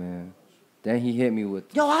on, man. Then he hit me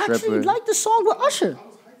with Yo, I actually Stripper. like the song with Usher.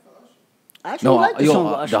 I actually No, like the yo, song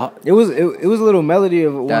with Usher. It was a little melody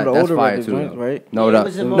of one That- of the that's older fire records, too, right? though. right? No, Yeah, it that-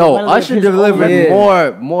 was a more no, melody of Usher his delivered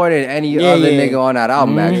own. more than any Yeah, other yeah. nigga on that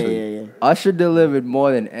album, actually. Yeah. Usher delivered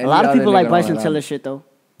more than any A lot of other people nigga like on Bryson that Tiller album. shit though,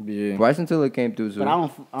 Yeah. Bryson Tiller came through too. but I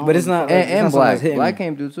don't. But it's not. Like, it's and not something Black. that's hitting Black me.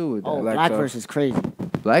 came through too with that. Oh, Black Black Sabbath. verse is crazy.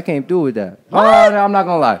 Black came through with that. Oh, no, I'm not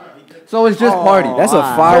gonna lie. So it's just Party. That's a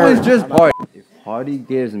Wow. fire. So it's just Party. If Party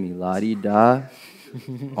gives me La Di Da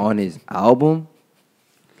on his album,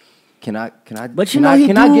 can I But you know he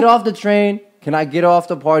can I do- get off the train? Can I get off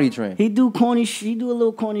the Party train? He do corny. He do a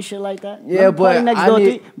little corny shit like that. Yeah, Remember Party but Next I Door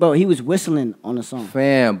need- bro, he was whistling on the song.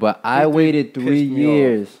 Fam, but I waited 3 me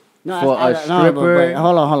years for a stripper but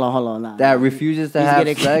hold on. Nah, that refuses to He's have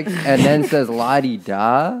getting- sex and then says La Di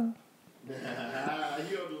Da.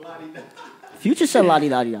 Future said la di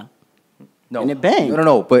da di da. No, And it banged.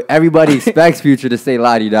 No. But everybody expects Future to say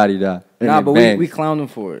La Di Da Di Da. and Nah, it but bangs. we clowned him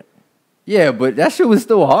for it. Yeah, but that shit was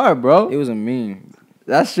still hard, bro. It was a meme.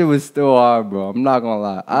 That shit was still hard, bro. I'm not gonna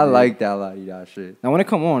lie. I like that La Di Da shit. Now when it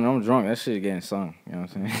come on, I'm drunk. That shit getting sung. You know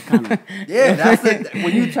what I'm saying? Yeah, that's it.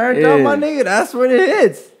 When you turned up, my nigga, that's when it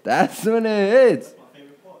hits. That's when it hits.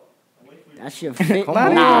 That shit fit. Come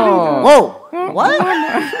Nah. on. Whoa. What?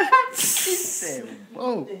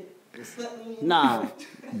 Whoa. Nah.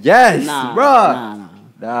 Yes, Nah. bro. Nah.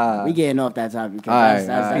 Nah. We getting off that topic. All right, That's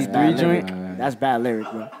all right. bad. P3 joint? That's bad lyric,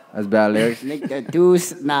 bro. That's bad lyrics. Nigga, the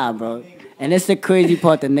dudes, nah, bro. And it's the crazy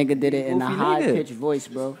part. The nigga did it in a high pitched voice,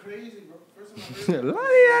 bro.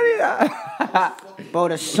 Bro,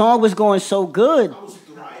 the song was going so good.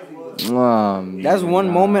 That's one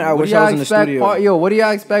moment I wish I was in the studio. What do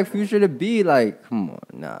y'all expect Future to be like? Come on,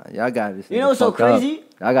 nah, y'all got this. You know what's so crazy?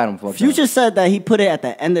 I got him fucked Future up. said that he put it at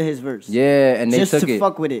the end of his verse. Yeah, and they just took to it.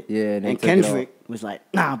 fuck with it. Yeah, and, and Kendrick was like,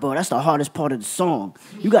 nah, bro, that's the hardest part of the song.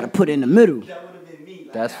 You got to put it in the middle.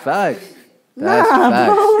 That's facts. That's nah,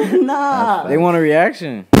 facts. bro, nah. They want a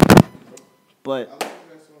reaction. But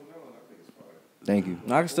thank you.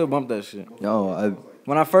 I can still bump that shit. No,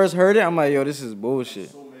 When I first heard it, I'm like, yo, this is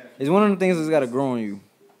bullshit. It's one of the things that's got to grow on you.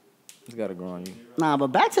 It's got to grow on you. nah, but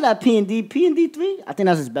back to that P&D 3, I think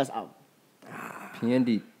that's his best album.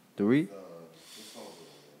 PND 3.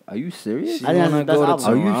 Are you serious? I think that's his best album.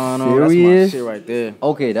 Are you serious? serious? That's my shit right there.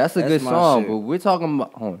 Okay, that's a That's good my song, shit. but we're talking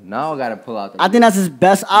about. Hold on, now I gotta pull out the. I think that's his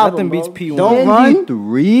best album. Nothing beats bro. P1. Don't Run.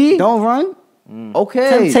 3. Don't Run. Okay.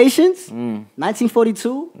 Temptations.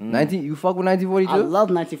 1942. 19. You fuck with I 1942? love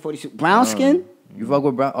 1942. Brown Skin. You fuck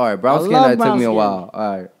with Brown. All right, Brown I Skin. love That took Brown me a Skin. while.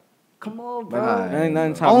 All right. Come on, bro.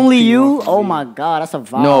 Alright. Only You. Oh my God, that's a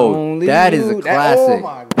vibe. No, Only that is You. a That- classic. oh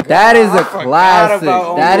my God, That is a I forgot classic.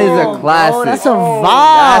 about That is Only a You. classic. Oh, that's a vibe.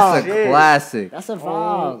 That's a Shit. classic. That's a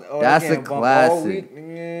vibe. That's I a can't bump all classic. week,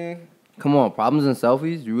 nigga. Come on, Problems and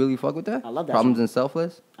Selfies. You really fuck with that? I love that Problems song. and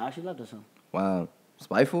Selfless. I actually love this song. Wow.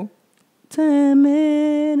 Spiteful. 10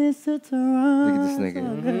 minutes to Toronto. Look at this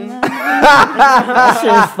nigga. That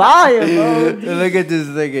shit is fire, bro. Look at this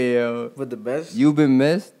nigga, yo. But the best. You've been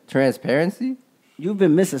missed. Transparency. You've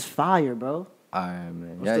been Mrs. Fire, bro. All right,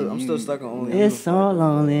 man. I'm still stuck on Only You. It's all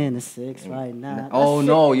on in the 6 right now. Oh That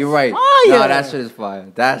no, shit you're is right. fire. No, that shit is fire.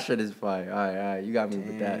 That shit is fire. All right. You got me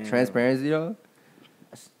with that. Transparency, though.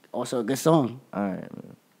 Also a good song. All right,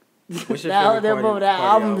 man. What's your That, favorite party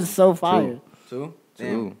album album? is so fire. Two? Two.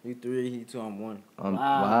 Damn. You 3, he 2, I'm 1.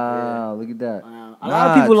 Wow. Look at that. A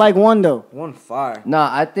lot of people like one though. 1 fire. Nah,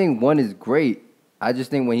 I think one is great. I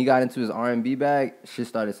just think when he got into his R&B bag, shit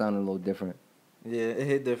started sounding a little different. Yeah, it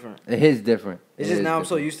hit different. It hits different. It's It just is now I'm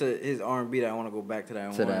so different. used to his R&B that I want to go back to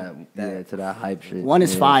that to one. to that hype shit. One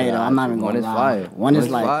is Yeah, fire, to that though. I'm hype not shit. even One gonna is lie. fire. One is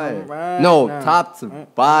like- fire. Right No, now. top to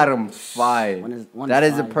bottom fire. One That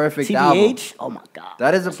is fire. a perfect TBH? album. Oh my God.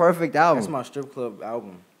 That is a perfect album. That's my strip club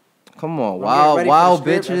album. Come on, When I'm getting wild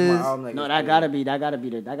ready for the strip, that's my bitches. album that No, gets that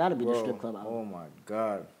played. gotta be the Bro, strip club album. Oh my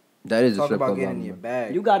God. That is a Talk strip about club getting in your album.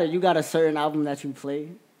 bag. You got a certain album that you play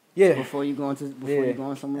Yeah. before you go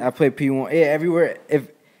somewhere. I play P1. Yeah, everywhere. If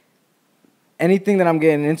anything that I'm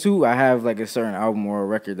getting into, I have like a certain album or a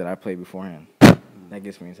record that I play beforehand. That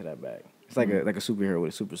gets me into that bag. It's like a superhero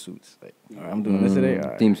with super suits. Like, all right, I'm doing this today. All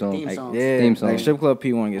right. Theme song. Theme Like, songs. yeah, Theme song. like strip club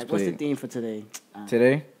P1 gets Like, what's the played. theme for today?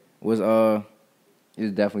 Today was He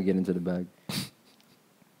was definitely getting into the bag.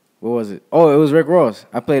 what was it? Oh, it was Rick Ross.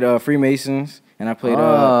 I played Freemasons and I played great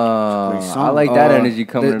I song. like that energy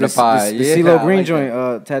coming in the pod. The Yeah, CeeLo I Green like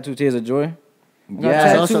joint, Tattoo Tears of Joy.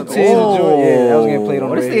 Yes. also Tattoo Tears of Joy. Yeah, that was getting played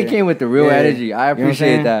on Oh, the this radio. nigga came with the real Yeah. energy. I You know what I'm appreciate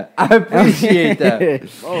saying? that. I appreciate that.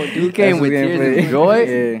 Oh, dude came That's with what's getting tears of played. joy.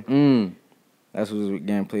 Yeah. Mm. That's what was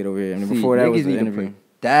getting played over here. And See, before that niggas was the need to interview.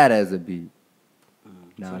 put that as a beat.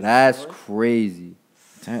 Now that's crazy.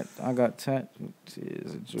 I got Tears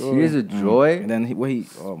of Joy. Tears of Joy? And then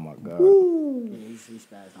oh my God. He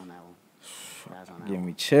spazzed on that one. Giving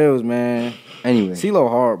me chills, man. Anyway, CeeLo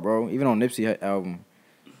hard, bro. Even on Nipsey album.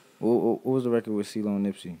 What was the record with CeeLo and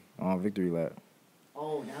Nipsey? On Victory Lap.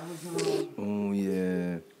 Oh, that was oh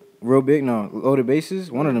yeah. Real big? No. Loaded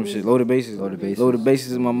Bases? One of them shit. Loaded Bases. Loaded Bases. Loaded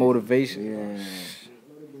Bases is my motivation.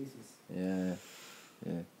 Yeah.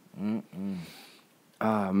 Mm-mm.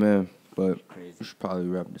 Ah man, but Crazy. we should probably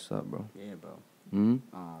wrap this up, bro. Yeah, bro. Hmm.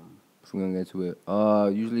 So we're gonna get to it.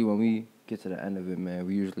 Usually when we get to the end of it, man,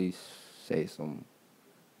 we usually say some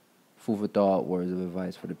food for thought, words of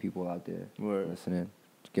advice for the people out there listening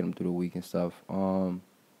to get them through the week and stuff.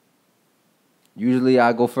 Usually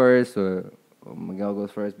I go first, or Miguel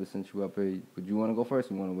goes first. But since you up here, would you want to go first,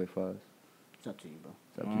 or you want to wait for us? It's up to you, bro.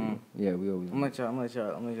 It's up to you. Yeah, we always. I'm gonna let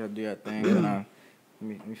y'all do your thing. And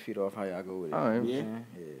let me feed off how y'all go with it. All right. Yeah.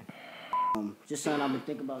 Yeah. Just something I've been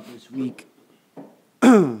thinking about this week.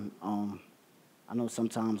 I know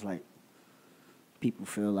sometimes like people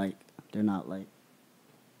feel like they're not like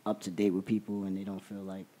up to date with people, and they don't feel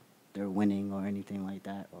like they're winning or anything like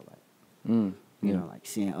that, or like you know, like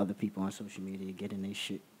seeing other people on social media getting their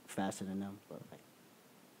shit faster than them. But like,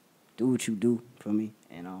 do what you do for me,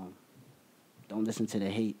 and don't listen to the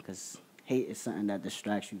hate, because hate is something that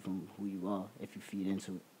distracts you from who you are if you feed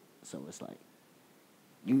into it. So it's like,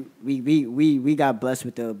 we got blessed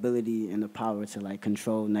with the ability and the power to like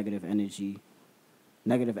control negative energy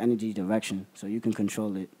direction. So you can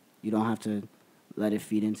control it. You don't have to let it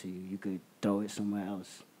feed into you. You could throw it somewhere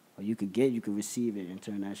else. Or you could receive it and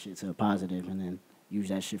turn that shit to a positive and then use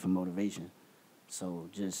that shit for motivation. So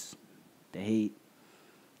just the hate,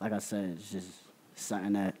 like I said, it's just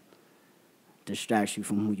something that distracts you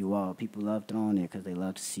from who you are. People love throwing it because they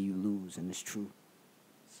love to see you lose, and it's true.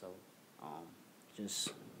 So just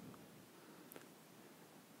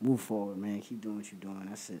move forward, man. Keep doing what you're doing.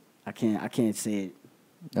 That's it. I can't say it.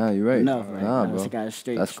 Nah, you're right. Enough, right? Nah, I bro. just got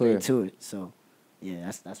straight to it. So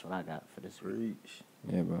yeah, that's what I got for this week.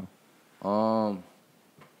 Yeah, bro.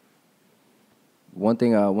 One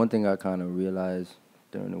thing I kind of realized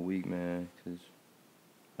during the week, man, because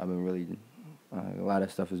I've been really a lot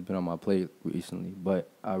of stuff has been on my plate recently, but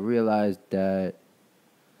I realized that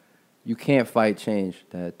you can't fight change.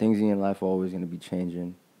 That things in your life are always going to be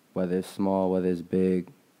changing, whether it's small, whether it's big,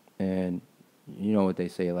 and you know what they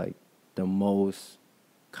say, like the most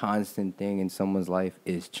constant thing in someone's life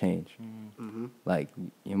is change. Mm-hmm. Like,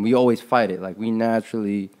 and we always fight it. Like, we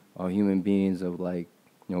naturally are human beings of, like,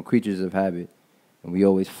 you know, creatures of habit, and we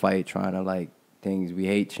always fight trying to, like, things. We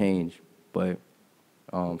hate change, but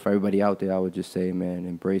for everybody out there, I would just say, man,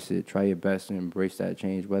 embrace it. Try your best to embrace that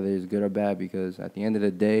change, whether it's good or bad, because at the end of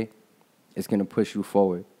the day, it's gonna push you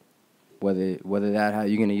forward. Whether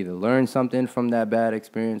you're gonna either learn something from that bad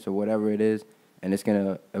experience or whatever it is, and it's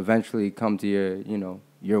gonna eventually come to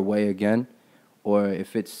your way again, or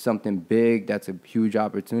if it's something big that's a huge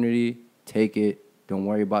opportunity, take it. Don't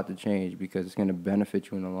worry about the change because it's gonna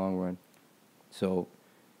benefit you in the long run. So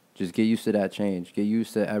just get used to that change. Get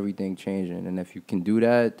used to everything changing, and if you can do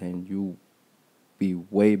that, then you'll be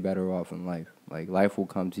way better off in life. Like, life will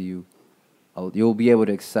come to you. You'll be able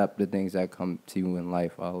to accept the things that come to you in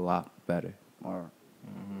life a lot better, or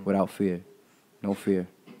without fear. No fear.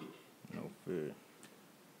 No fear.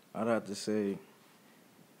 I'd have to say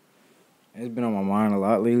it's been on my mind a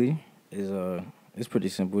lot lately. It's pretty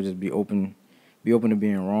simple. Just be open to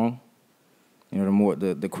being wrong. You know,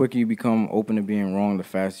 the quicker you become open to being wrong, the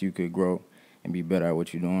faster you could grow and be better at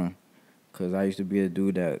what you're doing. Cause I used to be a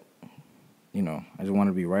dude that, you know, I just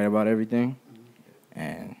wanted to be right about everything,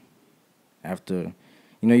 and after,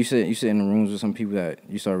 you know, you sit in the rooms with some people that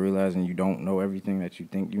you start realizing you don't know everything that you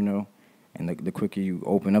think you know, and the quicker you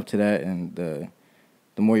open up to that, and the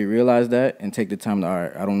more you realize that and take the time to, all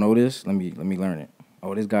right, I don't know this, let me learn it.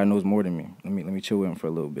 Oh, this guy knows more than me. Let me chill with him for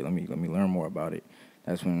a little bit. Let me learn more about it.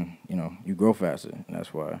 That's when, you know, you grow faster, and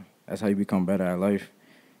that's how you become better at life,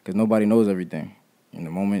 because nobody knows everything. And the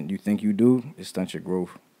moment you think you do, it stunts your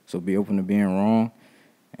growth. So be open to being wrong,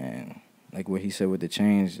 and like what he said with the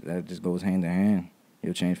change, that just goes hand in hand.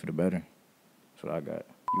 You'll change for the better. That's what I got.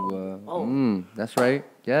 That's right.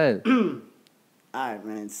 Yeah. All right,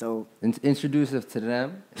 man. So introduce it to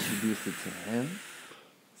them. Introduce it to him.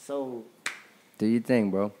 So do your thing,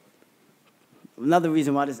 bro. Another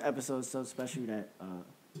reason why this episode is so special that,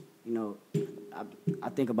 you know, I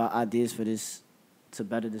think about ideas for this, to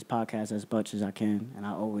better this podcast as much as I can, and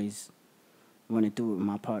I always run it through with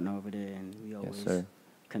my partner over there, and we always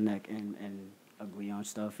connect and agree on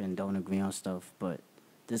stuff and don't agree on stuff. But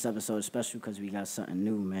this episode is special because we got something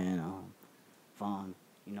new, man. Vaughn,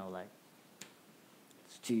 you know, like,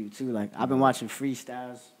 it's to you too. Like, I've been watching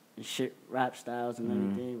freestyles and shit, rap styles and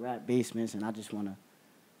everything, rap basements, and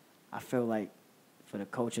I feel like for the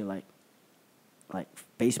culture, like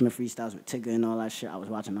basement freestyles with Tigger and all that shit, I was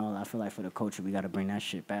watching all that. I feel like for the culture, we got to bring that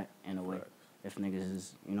shit back in a way. Right. If niggas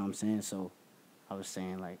is, you know what I'm saying? So I was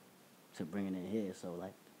saying, like, to bring it in here. So,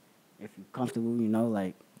 like, if you're comfortable, you know,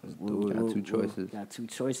 like, we got two choices. Got two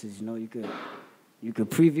choices, you know. You could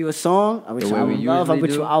preview a song, which I would love,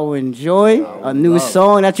 I would enjoy a new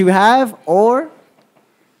song that you have, or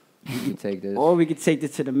you can take this, or we could take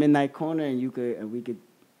this to the Midnight Corner, and we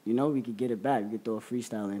could get it back. We could throw a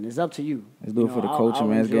freestyle in. It's up to you. Let's do it for the culture,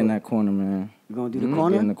 man. Let's get in that corner, man. You gonna do the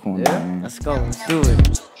corner? Get in the corner, man. Let's go. Let's do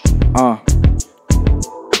it. Yeah.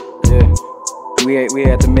 We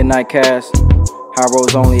at the Midnight Cast. High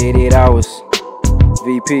Road's only 88 hours.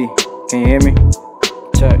 VP, can you hear me?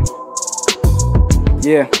 Check.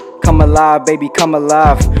 Yeah. Come alive, baby, come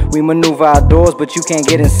alive. We maneuver outdoors, but you can't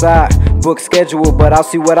get inside. book schedule, but I'll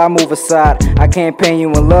see what I move aside. I can't pay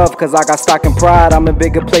you in love, cause I got stock and pride. I'm in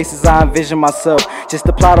bigger places, I envision myself. Just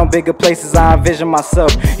to plot on bigger places, I envision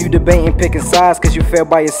myself. You debating picking sides, cause you fell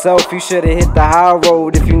by yourself. You should've hit the high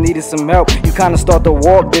road if you needed some help. You kinda start to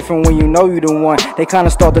walk different when you know you the one. They kinda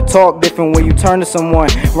start to talk different when you turn to someone.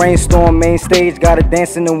 Rainstorm, main stage, gotta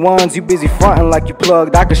dance in the ones. You busy frontin' like you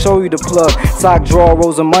plugged, I can show you the plug. Sock drawer,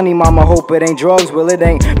 rolls of money, mama hope it ain't drugs. Well, it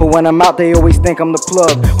ain't, but when I'm out, they always think I'm the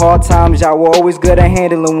plug. Hard times, y'all were always good at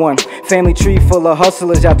handling one. Family tree full of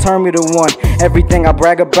hustlers, y'all turn me to one. Everything I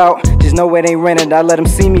brag about, just know it ain't rented. I let them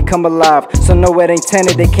see me come alive, so know it ain't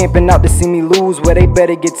tenant. They camping out to see me lose, well they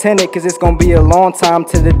better get tenant, cause it's gonna be a long time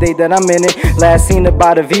to the day that I'm in it. Last seen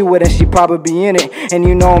about a view with and she probably be in it. And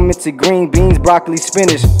you know I'm into green beans, broccoli,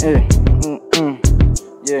 spinach.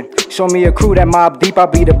 Yeah, show me a crew that mob deep, I'll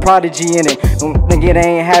be the prodigy in it. Nigga,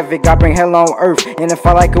 they ain't have it, I bring hell on earth. And if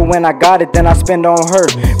I like it when I got it, then I spend on her.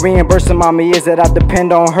 Reimbursing mama is that I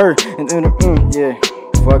depend on her. Yeah,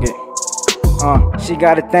 fuck it. She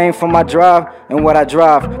got a thing for my drive and what I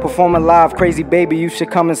drive. Performing live, crazy baby, you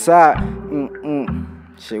should come inside.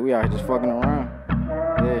 Shit, we out here just fucking around.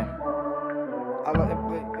 Yeah. I love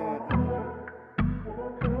it.